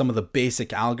some of the basic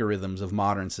algorithms of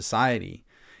modern society.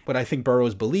 What I think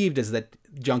Burroughs believed is that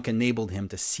junk enabled him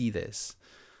to see this.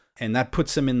 And that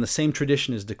puts him in the same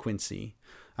tradition as De Quincey.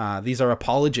 These are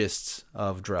apologists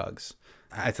of drugs.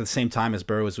 At the same time as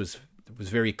Burroughs was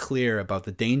very clear about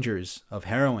the dangers of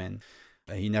heroin,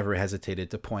 he never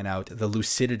hesitated to point out the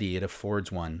lucidity it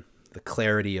affords one, the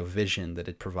clarity of vision that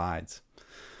it provides.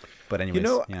 But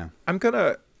anyways,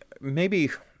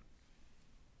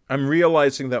 I'm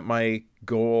realizing that my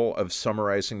goal of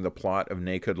summarizing the plot of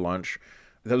Naked Lunch,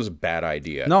 that was a bad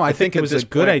idea. No, I think it was a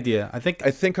good idea. I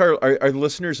think our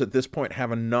listeners at this point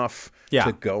have enough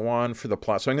to go on for the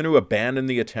plot. So I'm going to abandon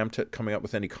the attempt at coming up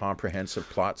with any comprehensive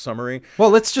plot summary. Well,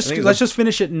 let's just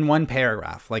finish it in one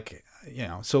paragraph.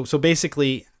 So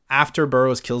basically, after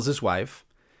Burroughs kills his wife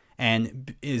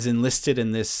and is enlisted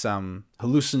in this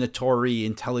hallucinatory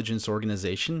intelligence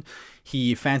organization,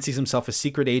 he fancies himself a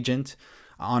secret agent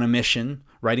on a mission,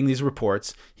 writing these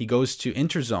reports. He goes to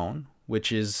Interzone,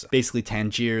 which is basically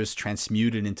Tangiers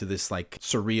transmuted into this like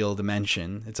surreal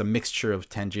dimension. It's a mixture of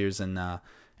Tangiers and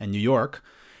and New York.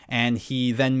 And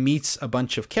he then meets a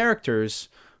bunch of characters.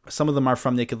 Some of them are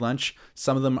from Naked Lunch.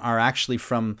 Some of them are actually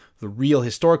from the real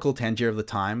historical Tangier of the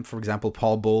time. For example,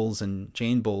 Paul Bowles and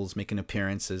Jane Bowles make an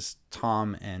appearance as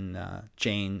Tom and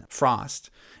Jane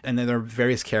Frost. And then there are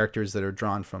various characters that are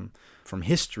drawn from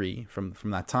history from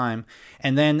that time.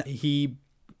 And then he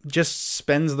just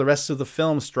spends the rest of the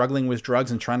film struggling with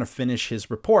drugs and trying to finish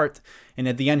his report. And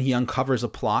at the end, he uncovers a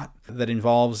plot that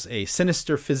involves a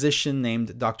sinister physician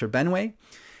named Dr. Benway.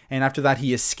 And after that,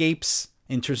 he escapes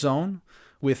Interzone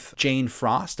with Jane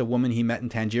Frost, a woman he met in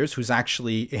Tangiers, who's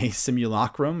actually a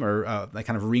simulacrum or a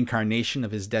kind of reincarnation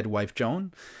of his dead wife,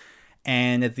 Joan.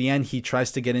 And at the end, he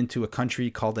tries to get into a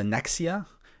country called Annexia,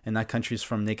 and that country is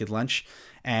from Naked Lunch.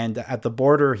 And at the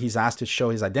border, he's asked to show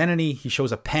his identity. He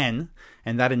shows a pen,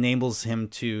 and that enables him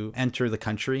to enter the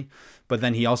country. But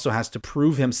then he also has to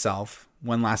prove himself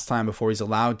one last time before he's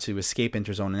allowed to escape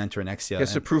Interzone and enter Annexia. He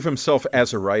has to prove himself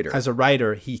as a writer. As a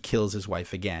writer, he kills his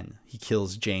wife again. He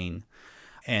kills Jane.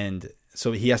 And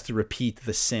so he has to repeat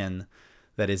the sin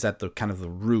that is at the kind of the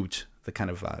root, the kind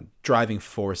of driving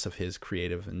force of his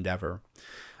creative endeavor.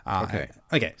 Okay.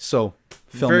 So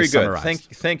film very is good. summarized.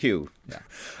 Thank you. Yeah.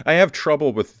 I have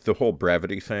trouble with the whole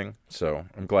brevity thing, so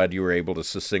I'm glad you were able to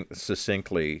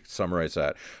succinctly summarize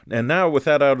that. And now, with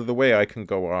that out of the way, I can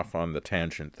go off on the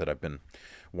tangent that I've been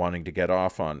wanting to get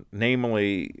off on,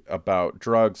 namely about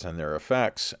drugs and their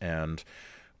effects, and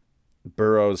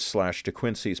Burroughs / De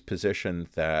Quincey's position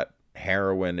that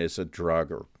heroin is a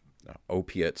drug, or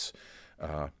opiates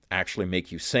actually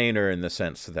make you saner, in the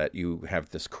sense that you have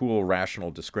this cool,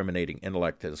 rational, discriminating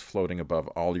intellect that is floating above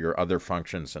all your other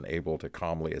functions and able to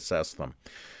calmly assess them.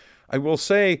 I will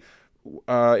say,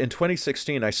 in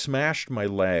 2016, I smashed my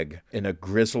leg in a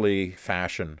grisly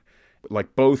fashion.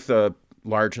 Like, both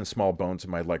large and small bones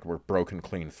in my leg were broken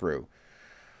clean through.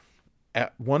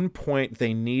 At one point,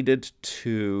 they needed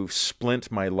to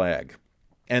splint my leg.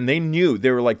 And they knew,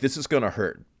 they were like, this is going to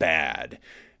hurt bad.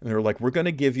 And they were like, we're going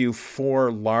to give you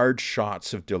 4 large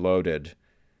shots of Dilaudid,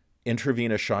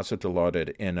 intravenous shots of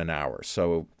Dilaudid in an hour.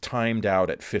 So timed out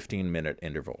at 15-minute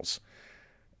intervals.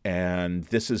 And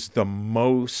this is the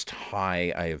most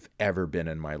high I have ever been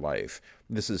in my life.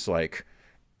 This is like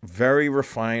very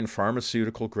refined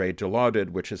pharmaceutical grade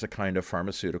Dilaudid, which is a kind of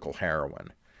pharmaceutical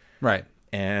heroin. Right.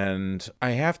 And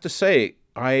I have to say,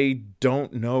 I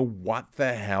don't know what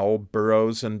the hell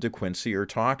Burroughs and De Quincey are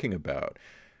talking about.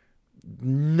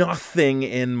 Nothing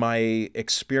in my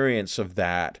experience of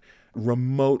that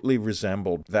remotely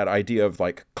resembled that idea of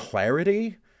like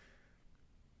clarity.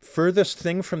 Furthest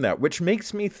thing from that, which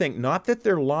makes me think not that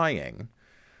they're lying,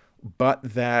 but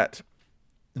that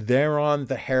they're on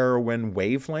the heroin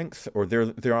wavelength, or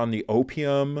they're on the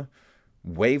opium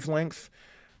wavelength.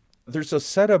 There's a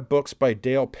set of books by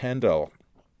Dale Pendle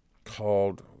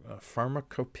called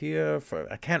Pharmacopoeia.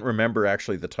 I can't remember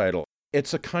actually the title.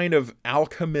 It's a kind of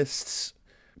alchemist's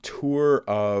tour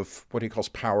of what he calls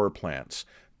power plants,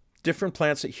 different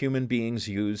plants that human beings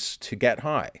use to get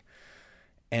high.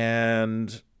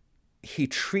 And he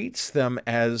treats them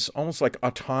as almost like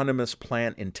autonomous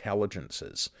plant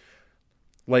intelligences.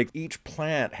 Like each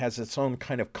plant has its own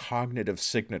kind of cognitive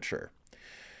signature.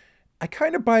 I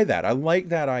kind of buy that. I like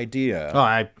that idea.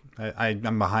 Oh,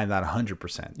 I'm behind that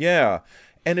 100%. Yeah.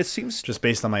 And it seems... just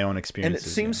based on my own experiences. And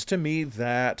it seems to me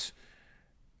that...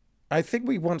 I think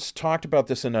we once talked about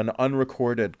this in an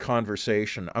unrecorded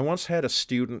conversation. I once had a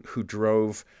student who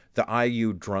drove the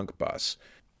IU drunk bus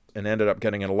and ended up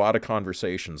getting in a lot of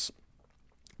conversations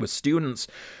with students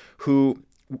who...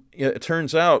 it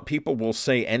turns out people will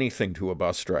say anything to a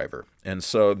bus driver. And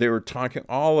so they were talking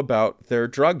all about their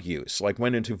drug use, like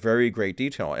went into very great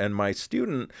detail. And my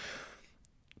student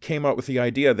came up with the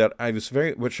idea that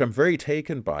which I'm very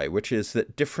taken by, which is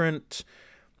that different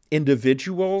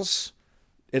individuals,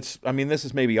 this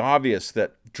is maybe obvious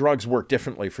that drugs work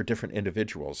differently for different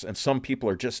individuals. And some people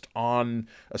are just on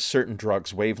a certain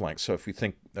drug's wavelength. So if you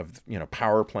think of,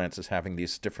 power plants as having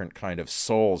these different kind of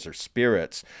souls or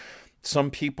spirits,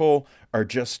 some people are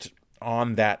just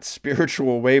on that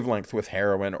spiritual wavelength with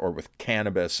heroin or with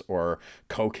cannabis or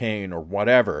cocaine or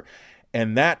whatever.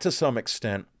 And that, to some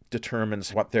extent,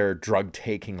 determines what their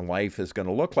drug-taking life is going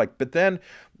to look like. But then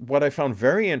what I found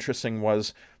very interesting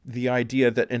was the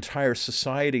idea that entire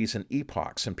societies and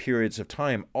epochs and periods of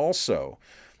time also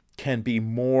can be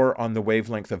more on the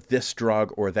wavelength of this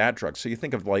drug or that drug. So you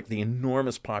think of like the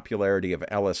enormous popularity of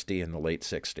LSD in the late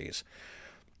 60s.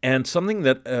 And something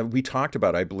that we talked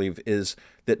about, I believe, is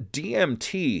that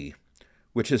DMT,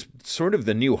 which is sort of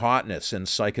the new hotness in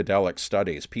psychedelic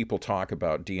studies. People talk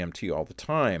about DMT all the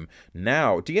time.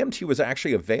 Now, DMT was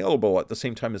actually available at the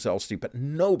same time as LSD, but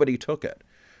nobody took it.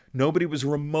 Nobody was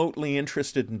remotely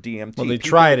interested in DMT. Well, they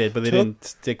tried it, but they didn't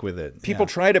stick with it. People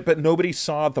tried it, but nobody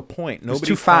saw the point. Nobody it was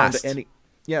too fast.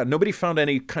 Nobody found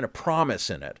any kind of promise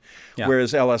in it. Yeah.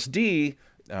 Whereas LSD,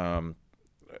 I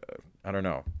don't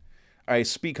know. I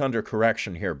speak under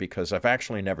correction here because I've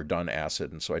actually never done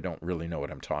acid, and so I don't really know what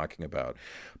I'm talking about.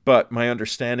 But my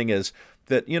understanding is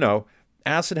that,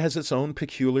 acid has its own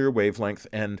peculiar wavelength,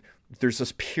 and there's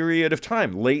this period of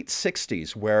time, late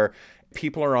 60s, where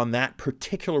people are on that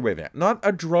particular wavelength. Not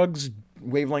a drug's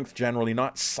wavelength generally,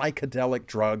 not psychedelic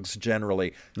drugs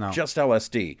generally, just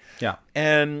LSD. Yeah.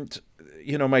 And,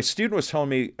 my student was telling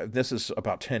me, this is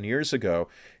about 10 years ago,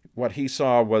 what he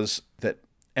saw was that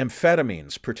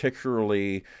amphetamines,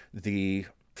 particularly the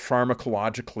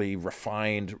pharmacologically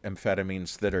refined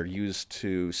amphetamines that are used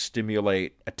to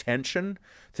stimulate attention,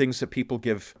 things that people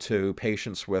give to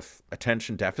patients with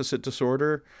attention deficit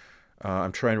disorder.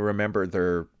 I'm trying to remember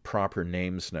their proper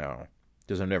names now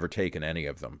because I've never taken any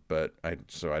of them,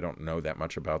 so I don't know that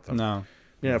much about them. No.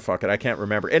 Yeah, fuck it. I can't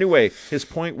remember. Anyway, his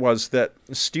point was that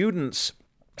students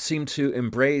seem to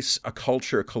embrace a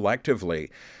culture collectively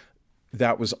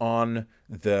that was on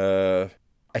the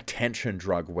attention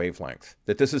drug wavelength,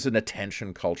 that this is an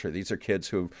attention culture. These are kids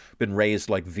who've been raised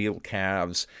like veal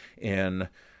calves in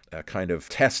a kind of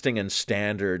testing and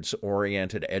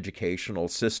standards-oriented educational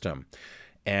system.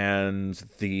 And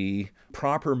the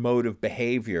proper mode of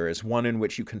behavior is one in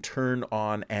which you can turn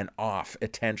on and off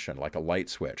attention like a light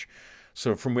switch.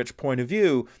 So from which point of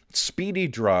view, speedy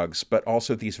drugs, but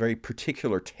also these very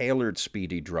particular tailored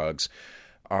speedy drugs,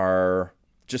 are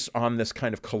just on this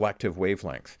kind of collective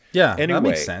wavelength. Yeah, anyway, that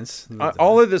makes sense.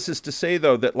 All of this is to say,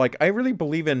 though, that I really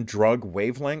believe in drug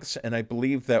wavelengths, and I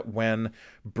believe that when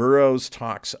Burroughs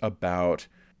talks about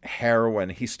heroin,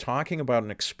 he's talking about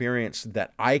an experience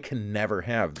that I can never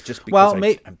have just because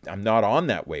I'm not on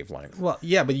that wavelength. Well,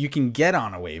 yeah, but you can get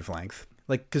on a wavelength.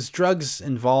 Because drugs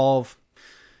involve...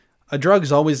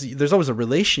 there's always a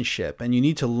relationship, and you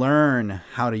need to learn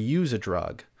how to use a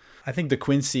drug. I think De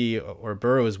Quincey or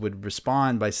Burroughs would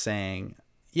respond by saying,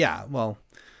 yeah, well,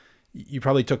 you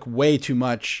probably took way too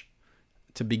much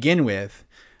to begin with.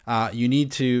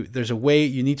 There's a way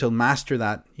you need to master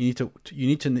that. You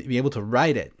need to be able to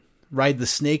ride it. Ride the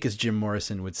snake, as Jim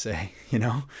Morrison would say,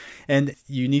 and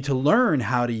you need to learn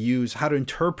how to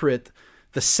interpret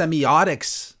the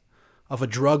semiotics of a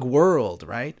drug world,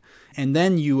 right? And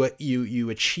then you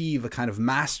achieve a kind of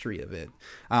mastery of it.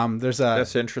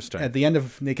 That's interesting. At the end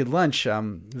of Naked Lunch,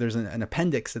 there's an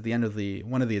appendix at the end of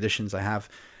one of the editions I have.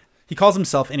 He calls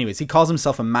himself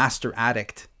a master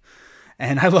addict.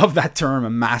 And I love that term, a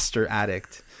master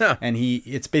addict. Huh. And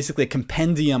it's basically a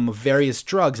compendium of various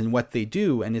drugs and what they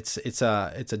do. And it's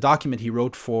a document he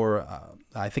wrote for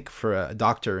a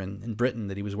doctor in Britain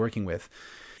that he was working with.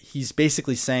 He's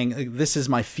basically saying, this is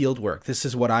my field work. This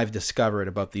is what I've discovered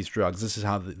about these drugs. This is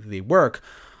how they work.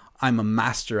 I'm a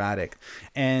master addict.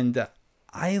 And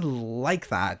I like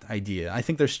that idea. I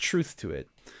think there's truth to it.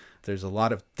 There's a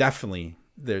lot of,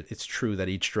 it's true that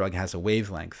each drug has a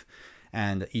wavelength.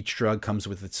 And each drug comes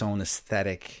with its own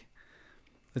aesthetic,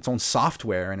 its own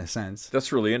software, in a sense.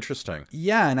 That's really interesting.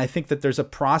 Yeah, and I think that there's a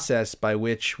process by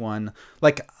which one...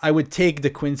 I would take De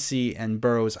Quincey and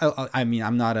Burroughs... I mean,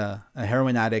 I'm not a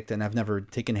heroin addict, and I've never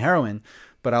taken heroin,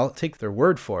 but I'll take their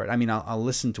word for it. I mean, I'll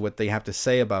listen to what they have to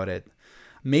say about it.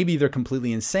 Maybe they're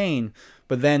completely insane,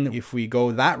 but then if we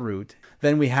go that route,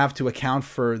 then we have to account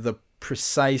for the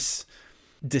precise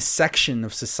dissection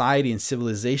of society and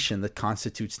civilization that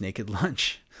constitutes Naked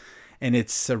Lunch. And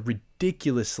it's a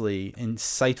ridiculously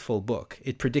insightful book.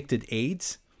 It predicted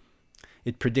AIDS.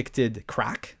 It predicted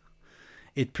crack.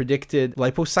 It predicted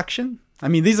liposuction. I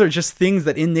mean, these are just things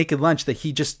that in Naked Lunch that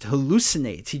he just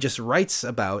hallucinates. He just writes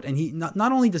about. And he not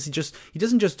only does he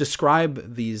doesn't just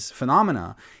describe these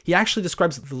phenomena, he actually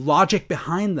describes the logic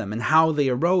behind them and how they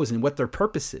arose and what their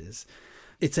purpose is.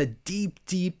 It's a deep,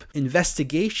 deep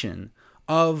investigation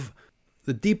of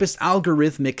the deepest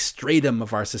algorithmic stratum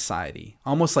of our society,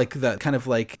 almost like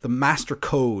the master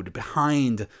code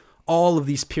behind all of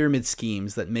these pyramid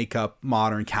schemes that make up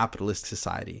modern capitalist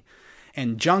society.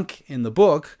 And junk in the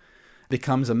book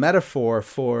becomes a metaphor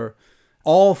for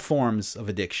all forms of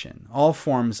addiction, all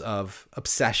forms of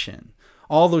obsession,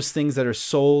 all those things that are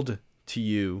sold to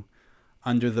you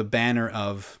under the banner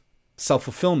of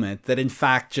self-fulfillment that in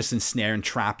fact just ensnare and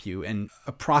trap you, and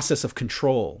a process of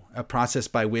control, a process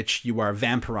by which you are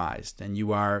vampirized and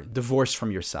you are divorced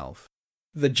from yourself.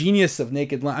 The genius of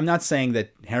Naked Lunch, I'm not saying that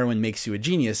heroin makes you a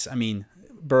genius. I mean,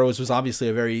 Burroughs was obviously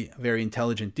a very, very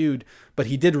intelligent dude, but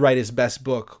he did write his best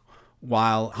book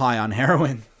while high on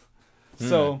heroin.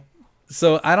 So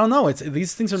I don't know.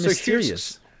 These things are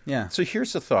mysterious. Yeah. So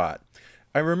here's the thought.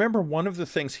 I remember one of the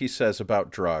things he says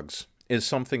about drugs is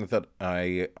something that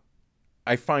I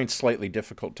find slightly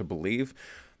difficult to believe.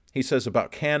 He says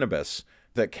about cannabis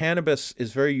that cannabis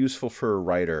is very useful for a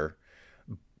writer,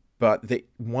 but that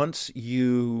once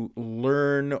you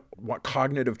learn what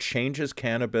cognitive changes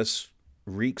cannabis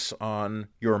wreaks on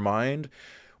your mind,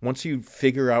 once you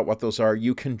figure out what those are,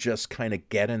 you can just kind of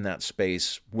get in that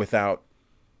space without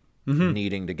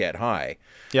needing to get high.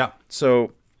 Yeah.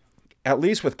 So at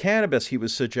least with cannabis, he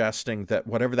was suggesting that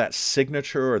whatever that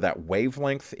signature or that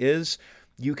wavelength is,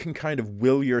 you can kind of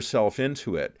will yourself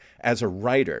into it as a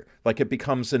writer. Like it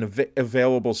becomes an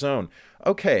available zone.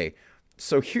 Okay,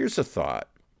 so here's a thought.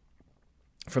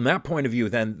 From that point of view,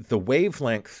 then, the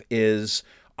wavelength is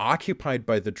occupied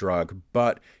by the drug,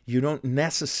 but you don't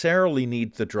necessarily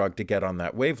need the drug to get on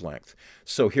that wavelength.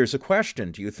 So here's a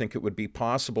question. Do you think it would be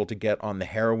possible to get on the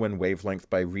heroin wavelength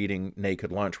by reading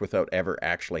Naked Lunch without ever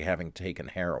actually having taken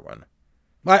heroin?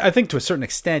 I think to a certain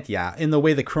extent, yeah, in the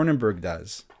way that Cronenberg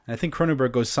does. And I think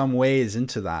Cronenberg goes some ways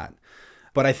into that.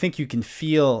 But I think you can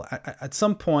feel at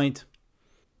some point,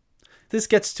 this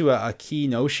gets to a key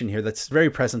notion here that's very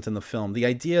present in the film. The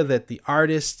idea that the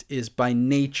artist is by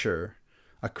nature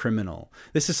a criminal.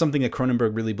 This is something that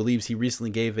Cronenberg really believes. He recently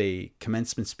gave a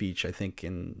commencement speech, I think,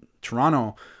 in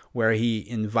Toronto, where he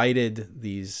invited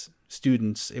these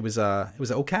students. It was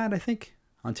OCAD, I think,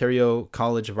 Ontario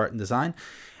College of Art and Design.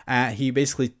 He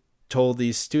basically told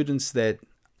these students that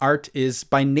art is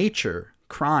by nature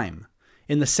crime,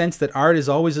 in the sense that art is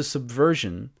always a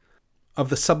subversion of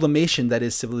the sublimation that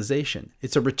is civilization.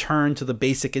 It's a return to the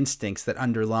basic instincts that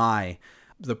underlie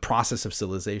the process of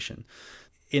civilization.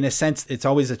 In a sense, it's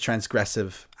always a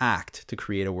transgressive act to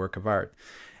create a work of art.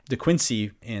 De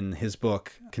Quincey, in his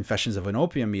book, Confessions of an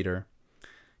Opium Eater,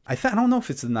 I don't know if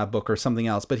it's in that book or something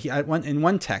else, but in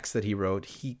one text that he wrote,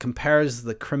 he compares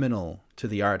the criminal to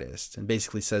the artist and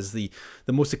basically says the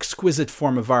most exquisite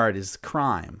form of art is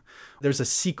crime. There's a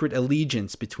secret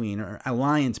allegiance or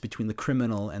alliance between the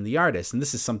criminal and the artist. And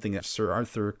this is something that Sir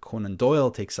Arthur Conan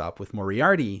Doyle takes up with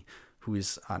Moriarty, who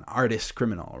is an artist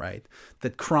criminal, right?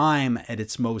 That crime at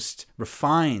its most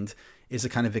refined is a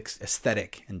kind of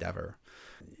aesthetic endeavor.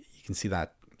 You can see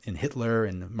that in Hitler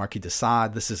and Marquis de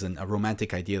Sade. This is a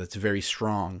romantic idea that's very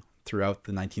strong throughout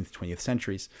the 19th, 20th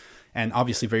centuries, and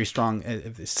obviously very strong.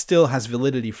 It still has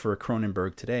validity for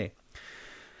Cronenberg today.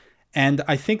 And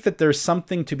I think that there's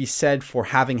something to be said for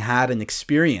having had an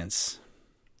experience.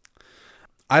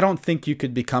 I don't think you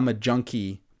could become a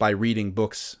junkie by reading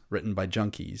books written by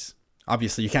junkies.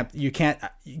 Obviously, you can't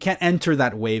enter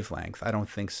that wavelength. I don't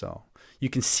think so. You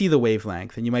can see the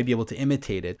wavelength, and you might be able to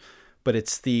imitate it. But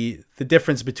it's the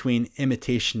difference between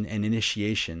imitation and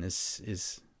initiation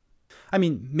is I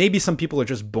mean, maybe some people are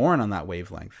just born on that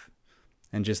wavelength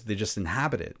and they just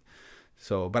inhabit it.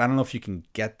 So, but I don't know if you can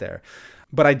get there.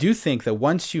 But I do think that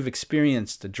once you've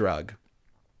experienced a drug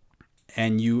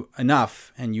and you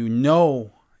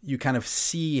kind of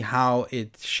see how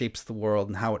it shapes the world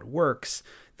and how it works,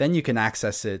 then you can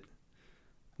access it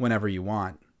whenever you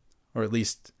want, or at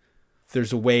least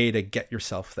there's a way to get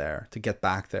yourself there, to get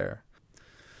back there.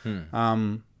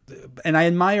 And I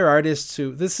admire artists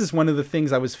who, this is one of the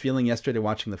things I was feeling yesterday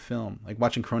watching the film, like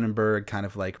watching Cronenberg kind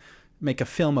of like make a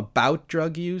film about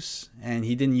drug use, and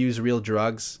he didn't use real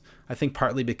drugs. I think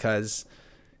partly because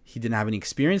he didn't have any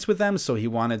experience with them, so he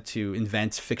wanted to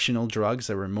invent fictional drugs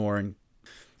that were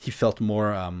he felt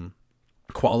more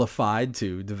qualified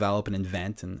to develop and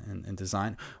invent and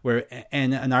design.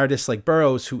 And an artist like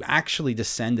Burroughs, who actually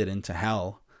descended into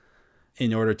hell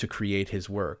in order to create his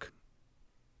work.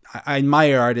 I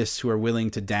admire artists who are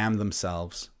willing to damn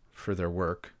themselves for their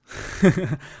work.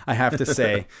 I have to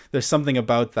say, there's something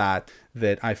about that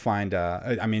I find,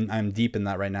 I'm deep in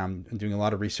that right now. I'm doing a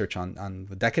lot of research on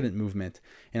the decadent movement.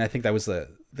 And I think that was the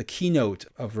keynote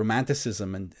of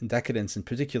Romanticism and decadence in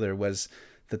particular, was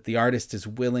that the artist is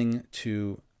willing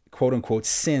to, quote unquote,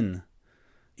 sin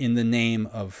in the name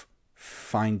of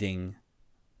finding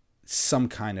some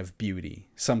kind of beauty,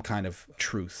 some kind of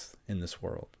truth in this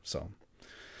world.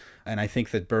 And I think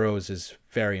that Burroughs is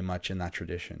very much in that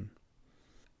tradition.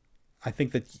 I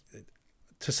think that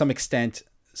to some extent,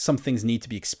 some things need to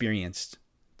be experienced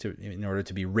in order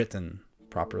to be written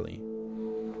properly.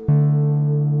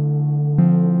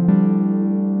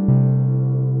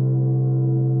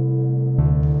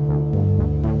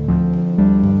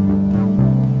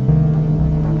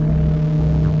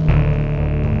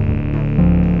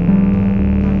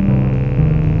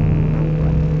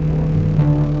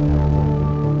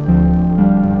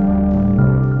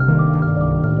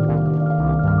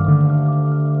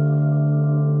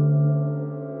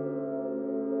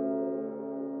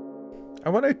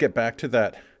 get back to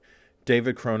that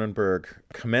David Cronenberg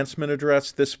commencement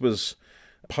address. This was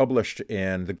published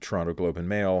in the Toronto Globe and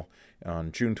Mail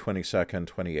on June 22nd,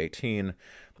 2018,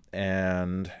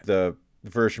 and the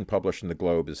version published in the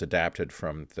Globe is adapted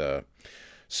from the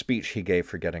speech he gave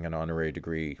for getting an honorary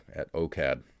degree at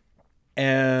OCAD.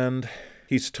 And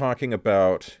he's talking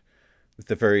about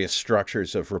the various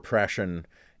structures of repression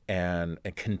and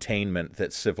containment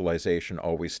that civilization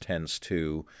always tends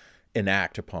to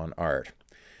enact upon art.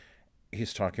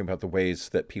 He's talking about the ways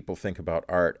that people think about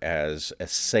art as a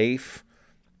safe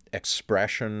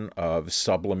expression of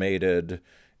sublimated,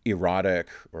 erotic,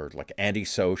 or like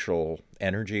antisocial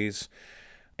energies.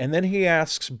 And then he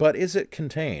asks, but is it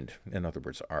contained? In other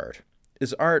words, art.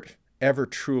 Is art ever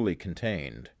truly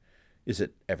contained? Is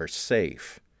it ever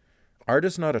safe? Art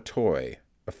is not a toy,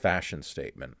 a fashion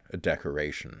statement, a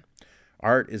decoration.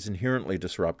 Art is inherently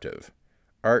disruptive.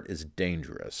 Art is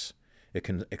dangerous. It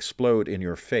can explode in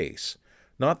your face.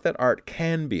 Not that art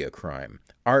can be a crime.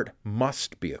 Art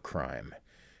must be a crime.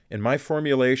 In my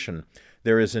formulation,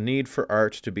 there is a need for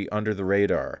art to be under the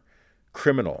radar,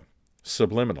 criminal,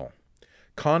 subliminal,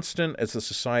 constant as the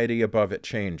society above it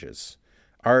changes.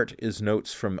 Art is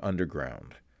notes from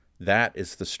underground. That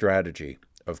is the strategy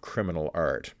of criminal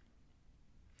art.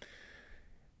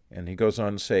 And he goes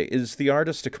on to say, is the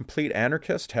artist a complete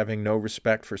anarchist, having no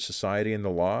respect for society and the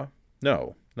law?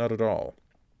 No, not at all.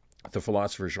 The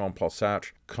philosopher Jean-Paul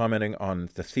Sartre, commenting on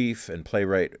the thief and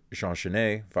playwright Jean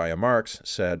Genet via Marx,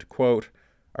 said, quote,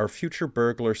 our future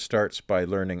burglar starts by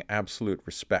learning absolute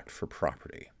respect for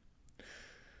property.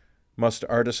 Must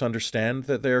artists understand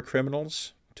that they are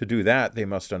criminals? To do that, they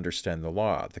must understand the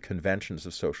law, the conventions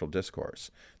of social discourse.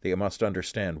 They must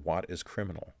understand what is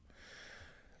criminal.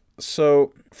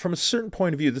 So, from a certain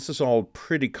point of view, this is all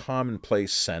pretty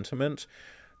commonplace sentiment.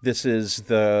 This is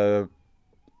the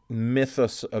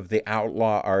mythos of the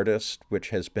outlaw artist,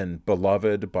 which has been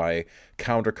beloved by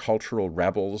countercultural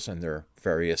rebels and their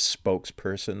various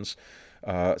spokespersons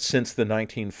since the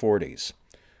 1940s.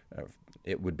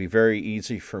 It would be very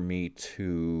easy for me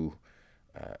to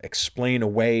explain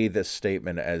away this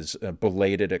statement as a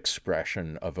belated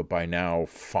expression of a by now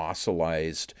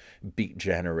fossilized Beat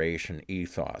Generation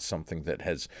ethos, something that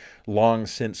has long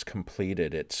since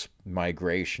completed its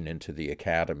migration into the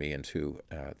academy, into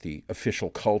the official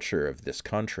culture of this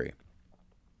country.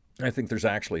 I think there's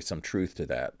actually some truth to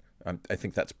that. I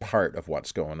think that's part of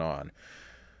what's going on.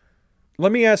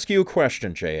 Let me ask you a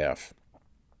question, JF.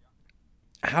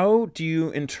 How do you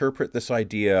interpret this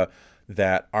idea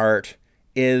that art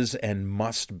is and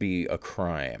must be a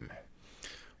crime?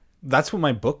 That's what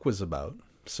my book was about.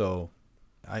 So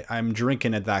I'm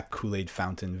drinking at that Kool-Aid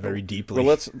fountain very deeply.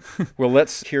 Well,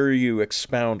 let's hear you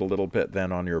expound a little bit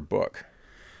then on your book.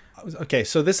 Okay,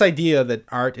 so this idea that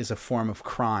art is a form of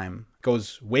crime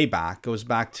goes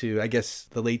back to, I guess,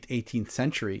 the late 18th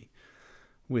century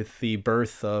with the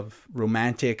birth of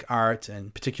romantic art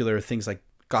and particular things like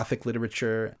Gothic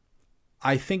literature.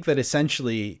 I think that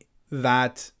essentially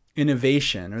that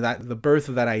innovation, or that the birth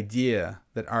of that idea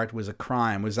that art was a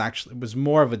crime, was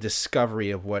more of a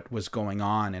discovery of what was going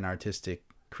on in artistic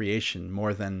creation,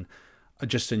 more than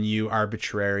just a new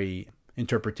arbitrary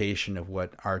interpretation of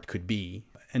what art could be.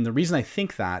 And the reason I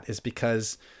think that is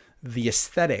because the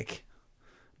aesthetic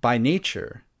by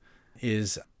nature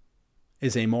is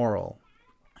amoral.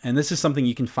 And this is something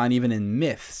you can find even in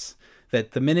myths,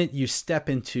 that the minute you step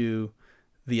into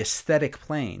the aesthetic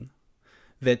plane,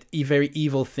 that very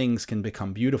evil things can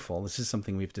become beautiful. This is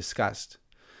something we've discussed.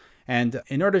 And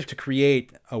in order to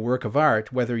create a work of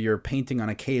art, whether you're painting on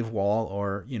a cave wall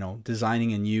or,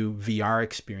 designing a new VR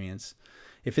experience,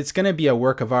 if it's going to be a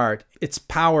work of art, its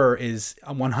power is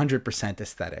 100%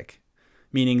 aesthetic,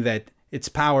 meaning that its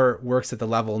power works at the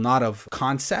level not of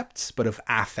concepts, but of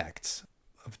affects,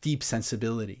 of deep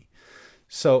sensibility.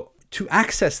 So to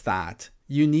access that,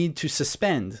 you need to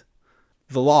suspend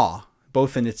the law,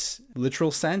 both in its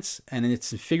literal sense and in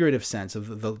its figurative sense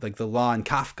of the law in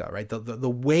Kafka, right? The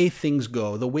way things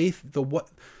go, the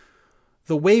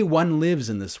way one lives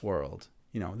in this world.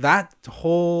 That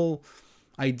whole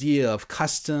idea of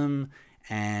custom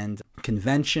and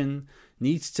convention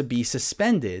needs to be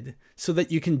suspended so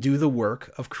that you can do the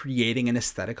work of creating an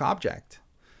aesthetic object.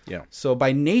 Yeah. So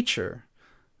by nature,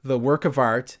 the work of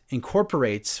art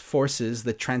incorporates forces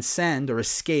that transcend or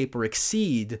escape or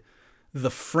exceed the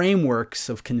frameworks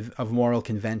of moral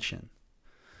convention.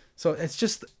 So it's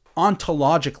just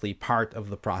ontologically part of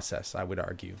the process, I would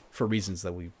argue, for reasons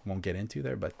that we won't get into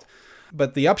there.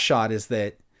 But the upshot is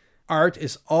that art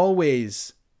is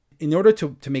always, in order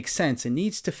to make sense, it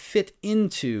needs to fit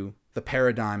into the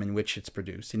paradigm in which it's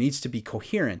produced. It needs to be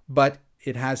coherent. But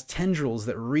it has tendrils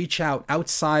that reach out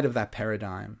outside of that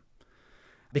paradigm,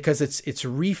 because it's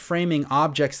reframing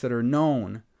objects that are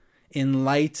known in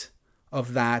light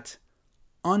of that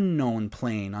unknown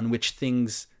plane on which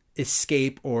things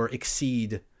escape or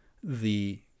exceed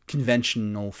the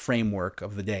conventional framework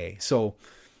of the day. So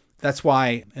that's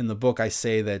why in the book I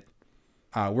say that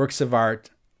works of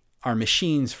art are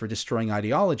machines for destroying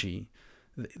ideology.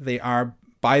 They are,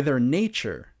 by their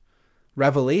nature,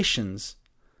 revelations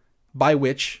by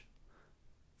which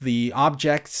the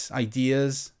objects,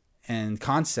 ideas, and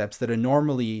concepts that are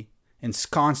normally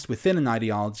ensconced within an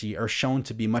ideology are shown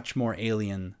to be much more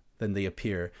alien than they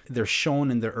appear. They're shown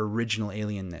in their original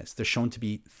alienness. They're shown to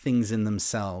be things in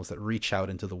themselves that reach out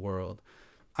into the world.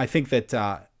 I think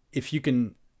that if you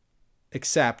can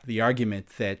accept the argument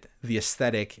that the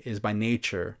aesthetic is by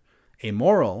nature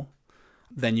amoral,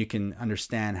 then you can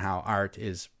understand how art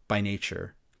is by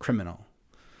nature criminal.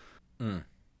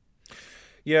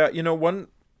 Yeah, one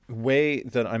way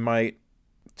that I might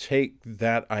take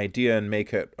that idea and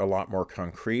make it a lot more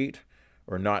concrete,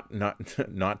 or not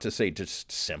to say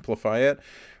just simplify it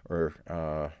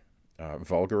or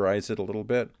vulgarize it a little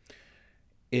bit,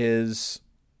 is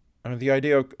the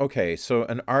idea of, okay, so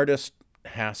an artist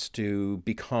has to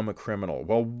become a criminal.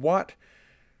 Well, what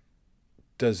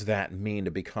does that mean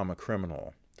to become a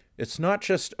criminal? It's not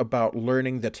just about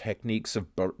learning the techniques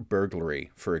of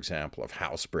burglary, for example, of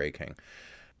housebreaking,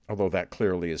 although that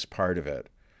clearly is part of it.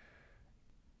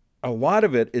 A lot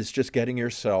of it is just getting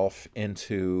yourself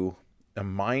into a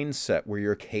mindset where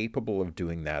you're capable of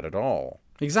doing that at all.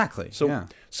 Exactly. So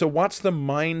what's the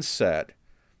mindset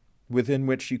within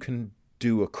which you can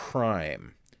do a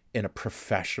crime in a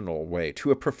professional way,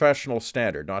 to a professional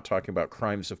standard? Not talking about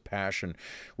crimes of passion,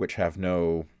 which have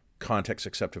no context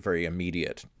except a very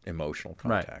immediate emotional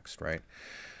context, right?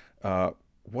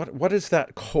 What is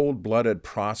that cold-blooded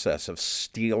process of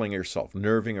steeling yourself,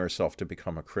 nerving yourself to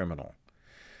become a criminal?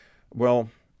 Well,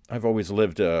 I've always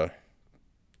lived a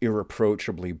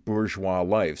irreproachably bourgeois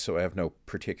life, so I have no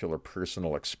particular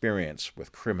personal experience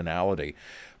with criminality.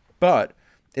 But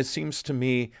it seems to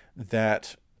me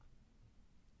that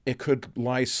it could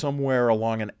lie somewhere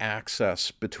along an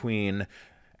axis between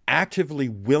actively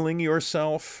willing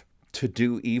yourself to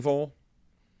do evil,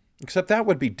 except that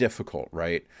would be difficult,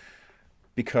 right?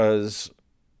 Because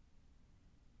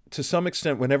to some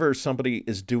extent, whenever somebody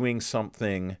is doing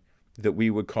something that we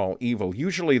would call evil,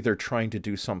 usually they're trying to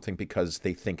do something because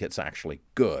they think it's actually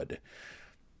good.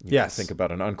 Yes. Think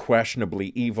about an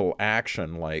unquestionably evil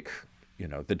action like,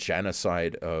 the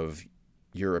genocide of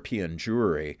European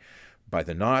Jewry by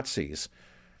the Nazis.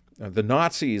 The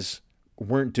Nazis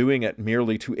weren't doing it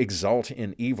merely to exult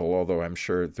in evil, although I'm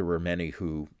sure there were many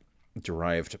who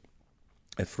derived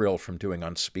a thrill from doing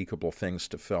unspeakable things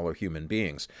to fellow human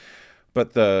beings.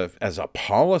 But as a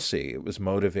policy, it was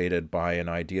motivated by an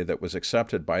idea that was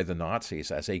accepted by the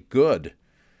Nazis as a good,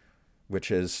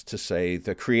 which is to say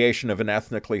the creation of an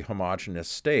ethnically homogeneous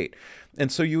state.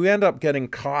 And so you end up getting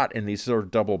caught in these sort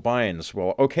of double binds.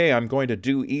 Well, okay, I'm going to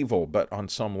do evil, but on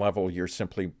some level you're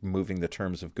simply moving the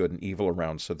terms of good and evil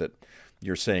around so that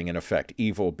you're saying, in effect,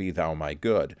 evil be thou my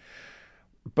good.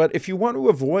 But if you want to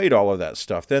avoid all of that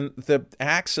stuff, then the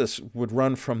axis would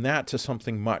run from that to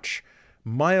something much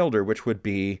milder, which would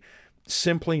be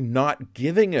simply not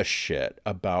giving a shit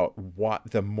about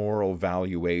what the moral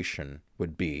valuation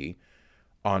would be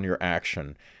on your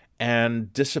action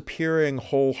and disappearing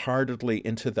wholeheartedly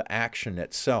into the action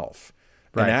itself.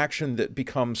 Right. An action that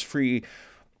becomes free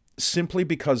simply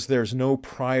because there's no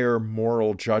prior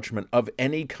moral judgment of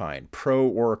any kind, pro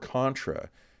or contra,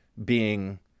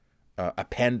 being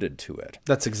appended to it.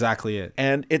 That's exactly it.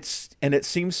 And it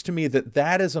seems to me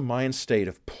that is a mind state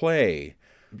of play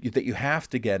that you have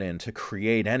to get in to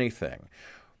create anything,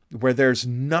 where there's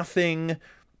nothing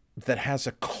that has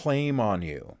a claim on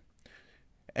you.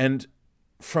 And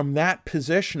from that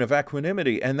position of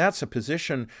equanimity, and that's a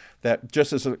position that,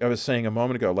 just as I was saying a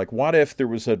moment ago, like what if there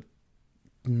was a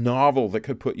novel that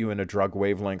could put you in a drug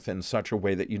wavelength in such a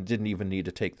way that you didn't even need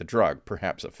to take the drug,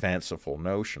 perhaps a fanciful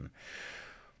notion.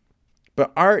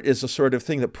 But art is a sort of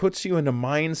thing that puts you in a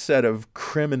mindset of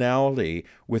criminality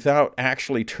without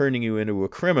actually turning you into a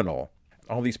criminal.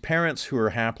 All these parents who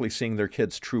are happily seeing their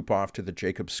kids troop off to the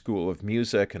Jacobs School of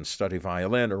Music and study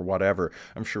violin or whatever,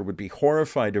 I'm sure would be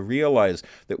horrified to realize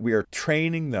that we are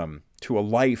training them to a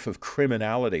life of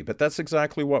criminality. But that's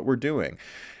exactly what we're doing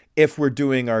if we're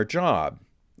doing our job.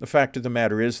 The fact of the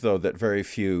matter is, though, that very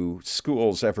few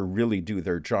schools ever really do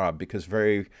their job, because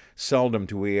very seldom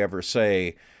do we ever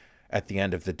say, at the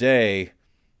end of the day,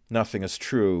 nothing is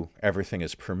true, everything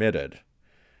is permitted.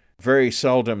 Very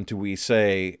seldom do we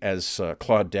say, as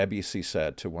Claude Debussy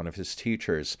said to one of his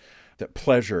teachers, that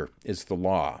pleasure is the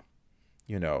law.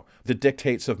 The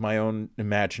dictates of my own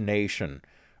imagination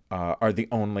are the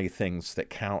only things that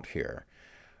count here.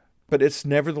 But it's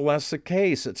nevertheless the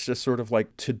case. It's just sort of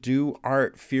like to do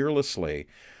art fearlessly,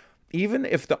 even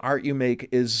if the art you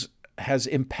make has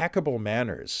impeccable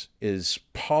manners, is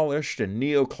polished and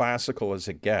neoclassical as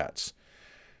it gets.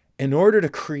 In order to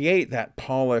create that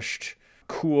polished,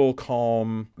 cool,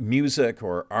 calm music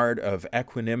or art of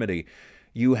equanimity,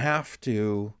 you have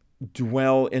to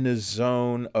dwell in a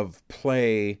zone of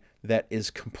play that is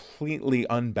completely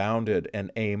unbounded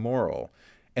and amoral.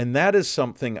 And that is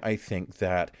something I think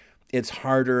that it's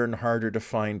harder and harder to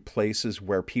find places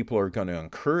where people are going to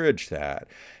encourage that,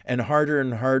 and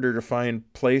harder to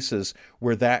find places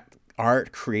where that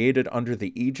art created under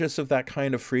the aegis of that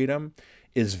kind of freedom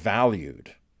is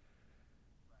valued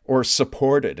or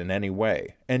supported in any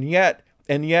way. And yet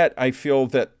I feel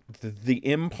that the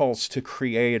impulse to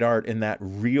create art in that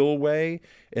real way,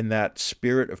 in that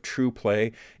spirit of true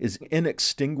play, is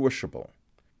inextinguishable.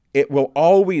 It will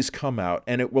always come out,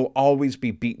 and it will always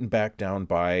be beaten back down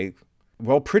by,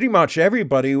 well, pretty much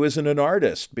everybody who isn't an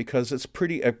artist, because it's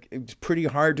pretty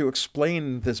hard to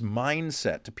explain this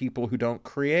mindset to people who don't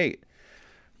create.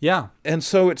 Yeah. And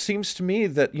so it seems to me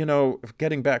that,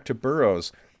 getting back to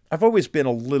Burroughs, I've always been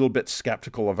a little bit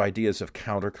skeptical of ideas of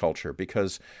counterculture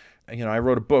because, I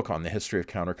wrote a book on the history of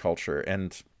counterculture,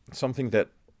 and something that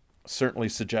certainly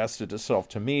suggested itself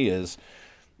to me is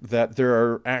that there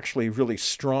are actually really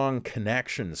strong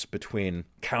connections between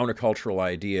countercultural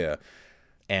idea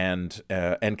and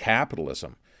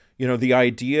capitalism. The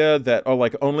idea that,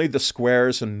 only the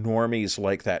squares and normies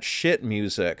like that shit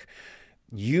music.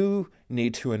 You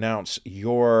need to announce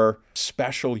your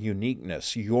special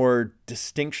uniqueness, your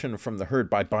distinction from the herd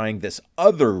by buying this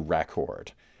other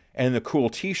record and a cool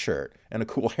T-shirt and a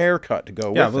cool haircut to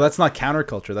go with it. Yeah, well, that's not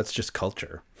counterculture. That's just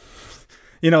culture.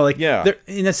 In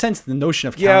a sense, the notion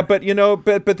of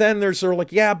but then there's sort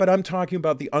of but I'm talking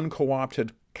about the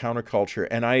unco-opted counterculture,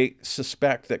 and I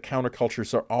suspect that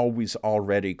countercultures are always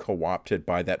already co-opted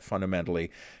by that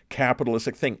fundamentally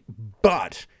capitalistic thing.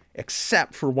 But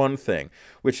except for one thing,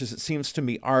 which is, it seems to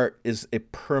me, art is a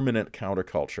permanent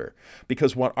counterculture,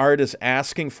 because what art is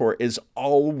asking for is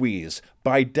always,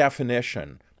 by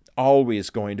definition, always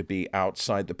going to be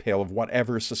outside the pale of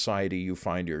whatever society you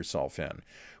find yourself in,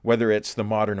 whether it's the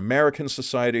modern American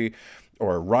society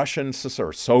or Russian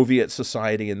or Soviet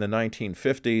society in the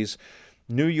 1950s,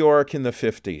 New York in the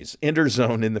 50s,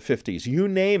 Interzone in the 50s, you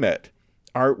name it,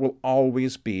 art will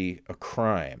always be a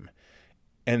crime.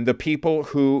 And the people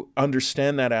who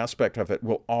understand that aspect of it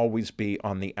will always be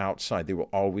on the outside. They will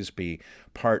always be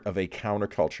part of a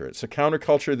counterculture. It's a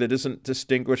counterculture that isn't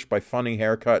distinguished by funny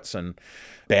haircuts and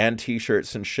band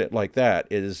T-shirts and shit like that.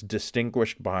 It is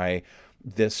distinguished by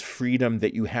this freedom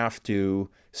that you have to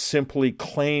simply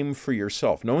claim for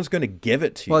yourself. No one's going to give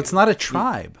it to you. Well, it's not a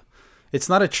tribe. It's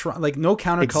not a tribe. Like, no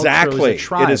counterculture exactly. is a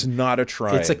tribe. It is not a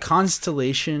tribe. It's a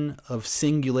constellation of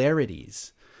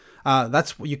singularities.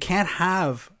 You can't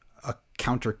have a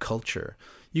counterculture.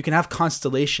 You can have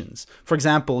constellations. For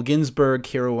example, Ginsberg,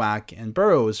 Kerouac, and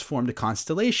Burroughs formed a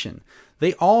constellation.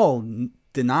 They all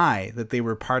deny that they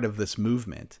were part of this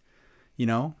movement.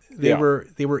 They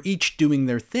were each doing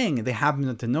their thing. They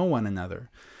happened to know one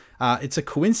another. It's a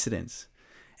coincidence.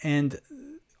 And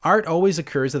art always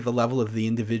occurs at the level of the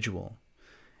individual.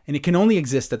 And it can only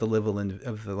exist at the level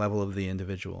of the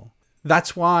individual.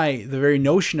 That's why the very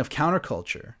notion of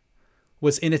counterculture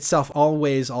was in itself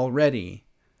always already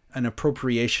an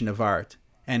appropriation of art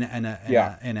and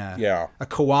a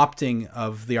co-opting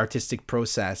of the artistic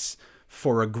process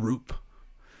for a group.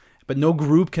 But no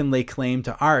group can lay claim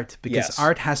to art, because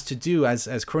art has to do, as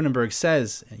Cronenberg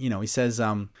says, he says,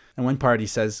 in one part he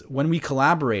says, when we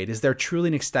collaborate, is there truly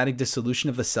an ecstatic dissolution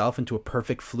of the self into a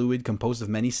perfect fluid composed of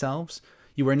many selves?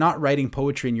 You are not writing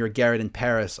poetry in your garret in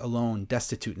Paris, alone,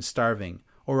 destitute and starving.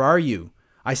 Or are you?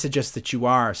 I suggest that you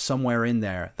are, somewhere in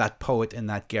there, that poet in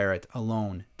that garret,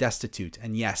 alone, destitute,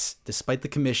 and yes, despite the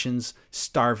commissions,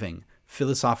 starving,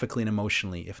 philosophically and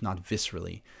emotionally, if not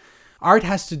viscerally. Art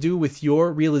has to do with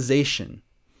your realization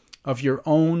of your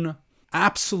own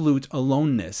absolute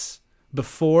aloneness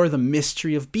before the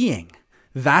mystery of being.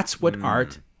 That's what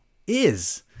art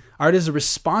is. Art is a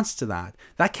response to that.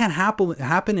 That can't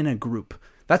happen in a group.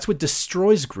 That's what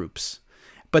destroys groups.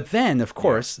 But then, of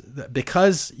course,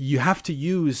 because you have to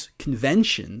use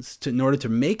conventions in order to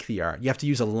make the art, you have to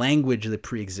use a language that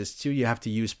pre-exists you. You have to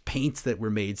use paints that were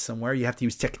made somewhere. You have to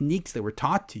use techniques that were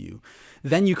taught to you.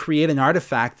 Then you create an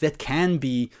artifact that can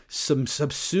be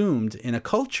subsumed in a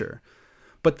culture.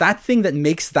 But that thing that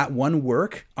makes that one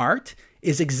work art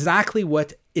is exactly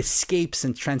what escapes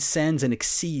and transcends and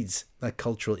exceeds that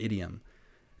cultural idiom.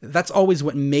 That's always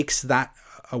what makes that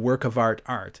a work of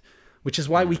art, which is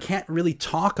why we can't really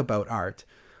talk about art.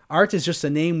 Art is just a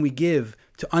name we give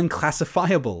to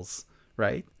unclassifiables,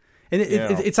 right? And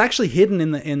it's actually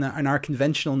hidden in our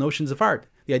conventional notions of art.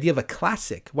 The idea of a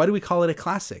classic. Why do we call it a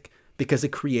classic? Because it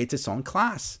creates its own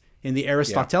class. In the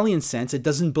Aristotelian sense, it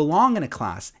doesn't belong in a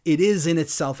class. It is in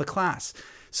itself a class.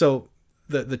 So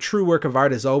the true work of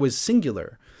art is always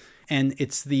singular. And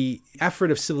it's the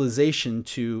effort of civilization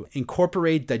to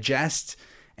incorporate, digest,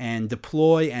 and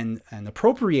deploy and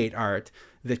appropriate art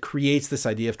that creates this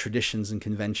idea of traditions and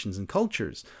conventions and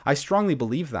cultures. I strongly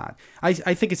believe that. I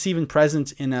think it's even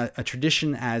present in a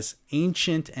tradition as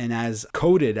ancient and as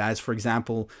coded as, for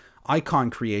example, icon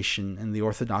creation in the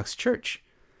Orthodox Church.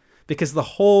 Because the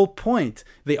whole point,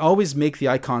 they always make the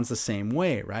icons the same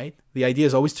way, right? The idea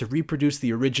is always to reproduce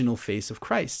the original face of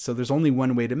Christ. So there's only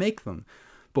one way to make them.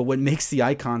 But what makes the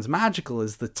icons magical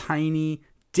is the tiny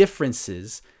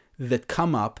differences that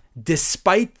come up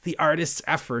despite the artist's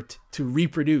effort to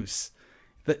reproduce.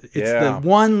 It's the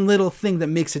one little thing that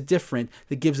makes it different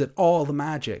that gives it all the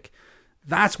magic.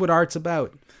 That's what art's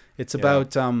about. It's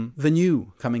about the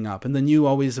new coming up. And the new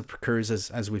always occurs,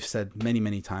 as we've said many,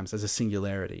 many times, as a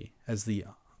singularity, as the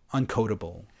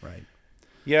uncodable, right?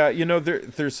 Yeah, you know,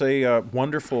 there's a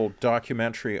wonderful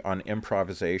documentary on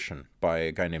improvisation by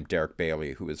a guy named Derek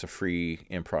Bailey, who is a free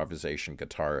improvisation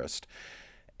guitarist.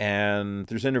 And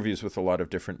there's interviews with a lot of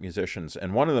different musicians.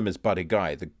 And one of them is Buddy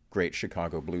Guy, the great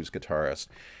Chicago blues guitarist.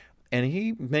 And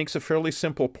he makes a fairly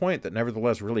simple point that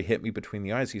nevertheless really hit me between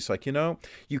the eyes. He's like, you know,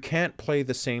 you can't play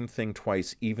the same thing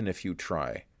twice even if you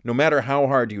try, no matter how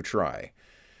hard you try.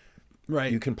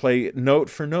 Right. You can play note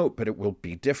for note, but it will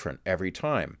be different every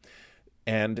time.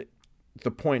 And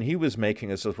the point he was making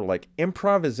is that we're like,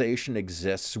 improvisation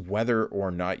exists whether or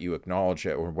not you acknowledge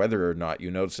it or whether or not you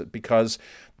notice it, because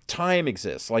time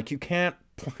exists. Like, you can't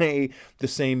play the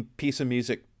same piece of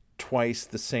music twice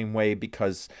the same way,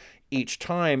 because each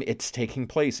time it's taking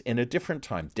place in a different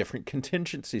time. Different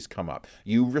contingencies come up.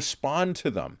 You respond to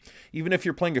them. Even if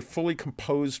you're playing a fully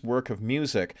composed work of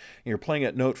music and you're playing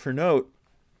it note for note,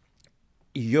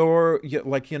 your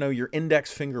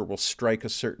index finger will strike a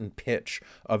certain pitch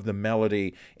of the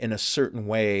melody in a certain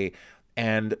way,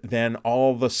 and then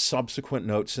all the subsequent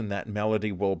notes in that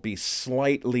melody will be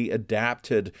slightly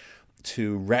adapted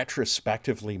to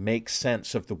retrospectively make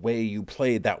sense of the way you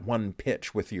played that one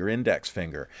pitch with your index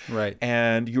finger. Right.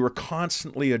 And you are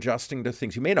constantly adjusting to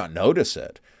things. You may not notice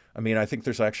it. I mean, I think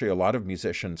there's actually a lot of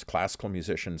musicians, classical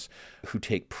musicians, who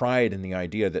take pride in the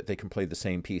idea that they can play the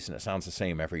same piece and it sounds the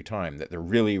same every time, that they're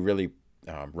really, really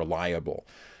reliable.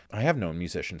 I have known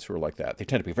musicians who are like that. They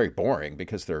tend to be very boring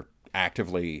because they're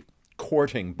actively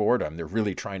courting boredom. They're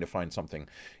really trying to find something.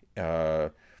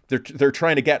 They're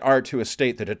trying to get art to a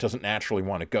state that it doesn't naturally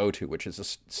want to go to, which is a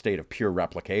state of pure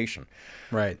replication,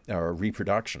 right, or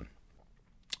reproduction.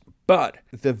 But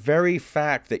the very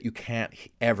fact that you can't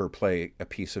ever play a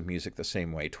piece of music the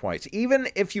same way twice, even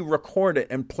if you record it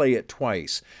and play it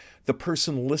twice, the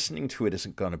person listening to it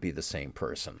isn't going to be the same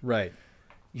person. Right.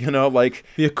 You know, like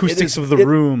the acoustics of the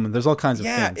room. There's all kinds of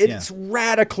things. It's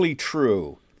radically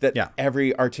true that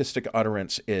every artistic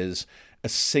utterance is a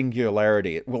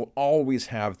singularity. It will always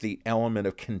have the element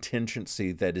of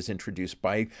contingency that is introduced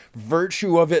by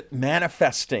virtue of it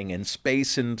manifesting in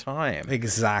space and time.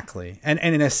 Exactly. And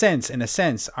in a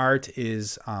sense, art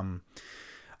is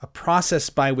a process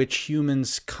by which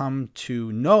humans come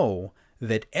to know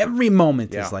that every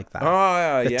moment is like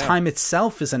that. Time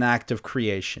itself is an act of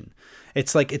creation.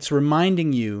 It's like it's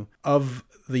reminding you of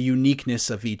the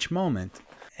uniqueness of each moment.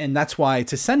 And that's why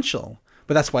it's essential.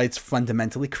 But that's why it's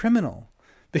fundamentally criminal.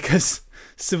 Because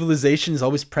civilization is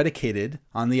always predicated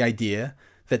on the idea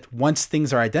that once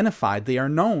things are identified, they are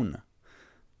known.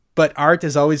 But art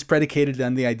is always predicated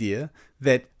on the idea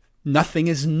that nothing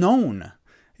is known.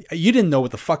 You didn't know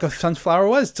what the fuck a sunflower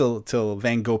was till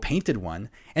Van Gogh painted one.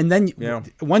 And then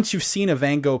once you've seen a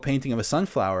Van Gogh painting of a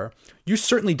sunflower, you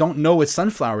certainly don't know what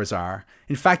sunflowers are.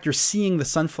 In fact, you're seeing the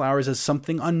sunflowers as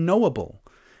something unknowable.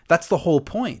 That's the whole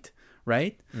point,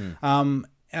 right?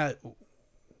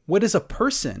 What is a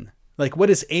person? Like, what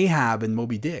is Ahab in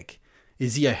Moby Dick?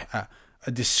 Is he a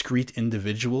discrete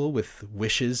individual with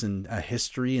wishes and a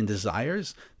history and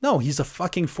desires? No, he's a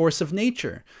fucking force of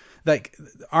nature. Like,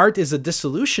 art is a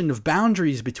dissolution of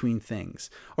boundaries between things,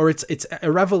 or it's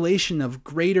a revelation of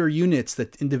greater units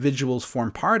that individuals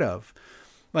form part of.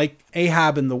 Like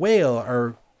Ahab and the whale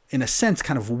are in a sense,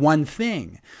 kind of one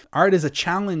thing. Art is a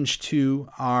challenge to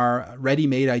our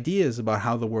ready-made ideas about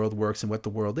how the world works and what the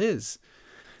world is.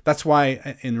 That's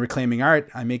why in Reclaiming Art,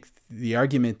 I make the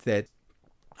argument that,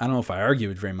 I don't know if I argue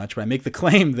it very much, but I make the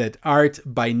claim that art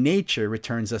by nature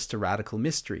returns us to radical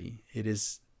mystery. It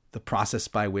is the process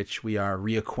by which we are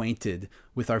reacquainted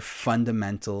with our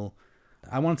fundamental,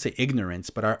 I won't say ignorance,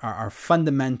 but our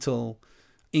fundamental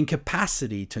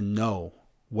incapacity to know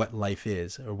what life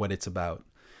is or what it's about.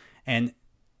 And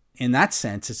in that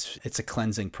sense, it's a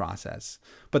cleansing process.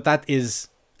 But that is,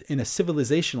 in a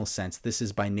civilizational sense, this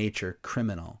is by nature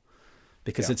criminal,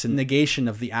 because it's a negation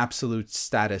of the absolute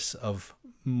status of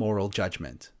moral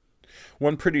judgment.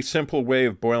 One pretty simple way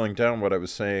of boiling down what I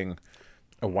was saying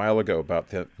a while ago about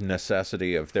the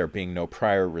necessity of there being no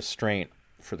prior restraint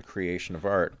for the creation of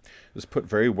art was put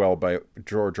very well by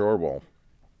George Orwell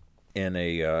in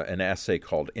an essay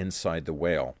called Inside the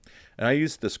Whale. And I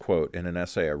used this quote in an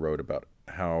essay I wrote about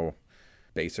how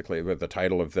basically the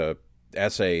title of the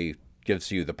essay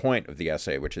gives you the point of the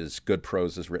essay, which is good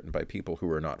prose is written by people who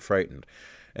are not frightened.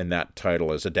 And that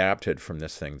title is adapted from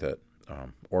this thing that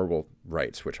Orwell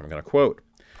writes, which I'm going to quote.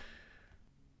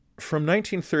 From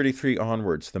 1933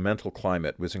 onwards, the mental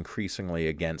climate was increasingly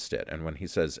against it. And when he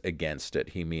says against it,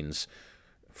 he means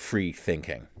free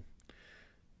thinking.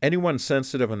 Anyone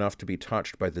sensitive enough to be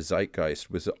touched by the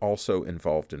zeitgeist was also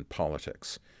involved in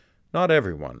politics. Not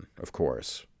everyone, of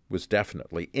course, was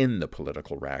definitely in the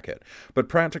political racket, but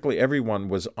practically everyone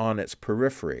was on its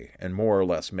periphery and more or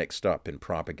less mixed up in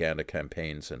propaganda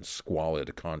campaigns and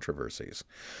squalid controversies.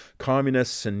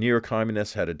 Communists and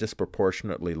near-communists had a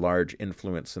disproportionately large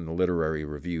influence in the literary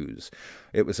reviews.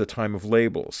 It was a time of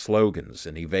labels, slogans,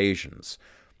 and evasions.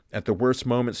 At the worst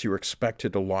moments, you were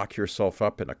expected to lock yourself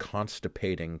up in a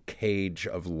constipating cage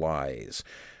of lies.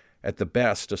 At the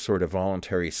best, a sort of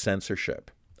voluntary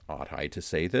censorship. Ought I to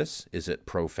say this? Is it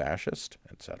pro-fascist?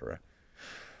 Etc.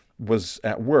 Was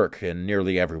at work in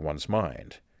nearly everyone's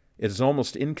mind. It is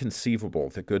almost inconceivable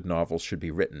that good novels should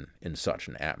be written in such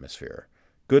an atmosphere.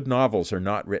 Good novels are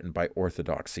not written by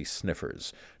orthodoxy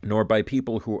sniffers, nor by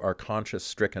people who are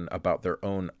conscience-stricken about their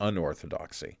own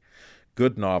unorthodoxy.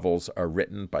 Good novels are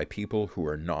written by people who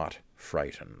are not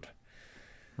frightened.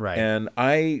 Right. And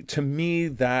to me,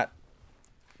 that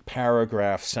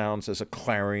paragraph sounds as a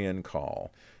clarion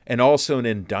call, and also an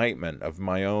indictment of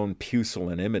my own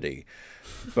pusillanimity.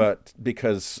 But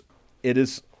because it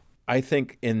is, I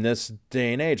think, in this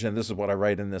day and age, and this is what I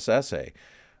write in this essay,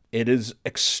 it is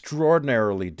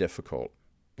extraordinarily difficult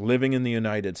living in the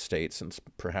United States, and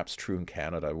perhaps true in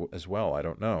Canada as well, I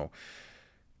don't know.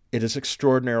 It is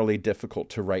extraordinarily difficult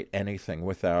to write anything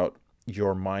without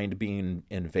your mind being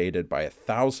invaded by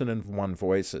 1,001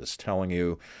 voices telling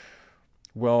you,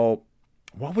 well,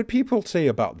 what would people say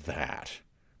about that?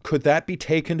 Could that be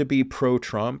taken to be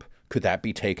pro-Trump? Could that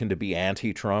be taken to be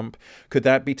anti-Trump? Could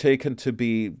that be taken to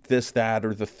be this, that,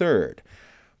 or the third?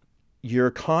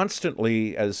 You're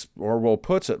constantly, as Orwell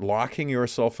puts it, locking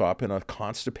yourself up in a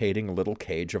constipating little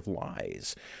cage of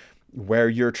lies, where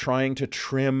you're trying to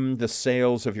trim the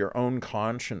sails of your own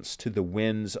conscience to the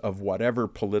winds of whatever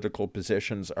political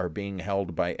positions are being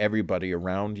held by everybody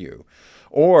around you.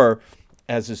 Or,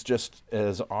 as is just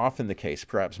as often the case,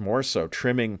 perhaps more so,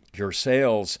 trimming your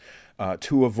sails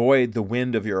to avoid the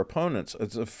wind of your opponents.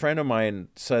 As a friend of mine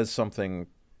says something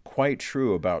quite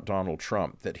true about Donald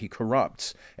Trump, that he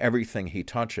corrupts everything he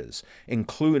touches,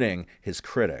 including his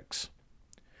critics.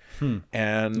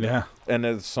 And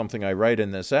it's something I write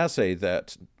in this essay,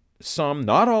 that some,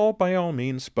 not all by all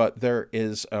means, but there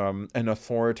is an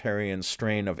authoritarian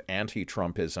strain of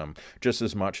anti-Trumpism, just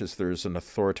as much as there's an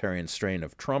authoritarian strain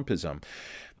of Trumpism.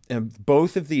 And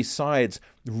both of these sides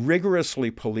rigorously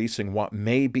policing what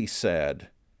may be said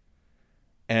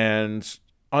and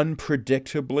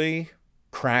unpredictably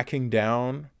cracking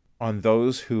down on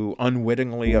those who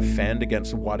unwittingly offend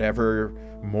against whatever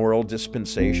moral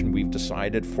dispensation we've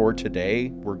decided for today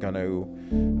we're going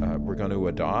to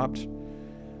adopt.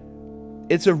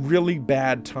 It's a really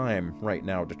bad time right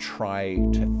now to try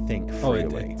to think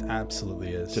freely. It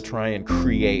absolutely is. To try and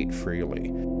create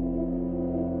freely.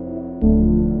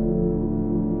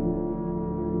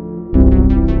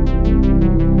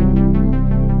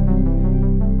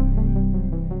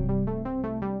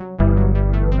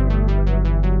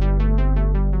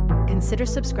 Consider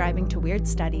subscribing to Weird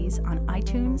Studies on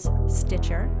iTunes,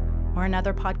 Stitcher, or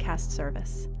another podcast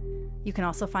service. You can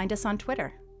also find us on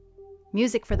Twitter.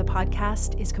 Music for the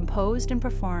podcast is composed and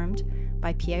performed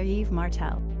by Pierre-Yves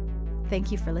Martel.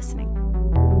 Thank you for listening.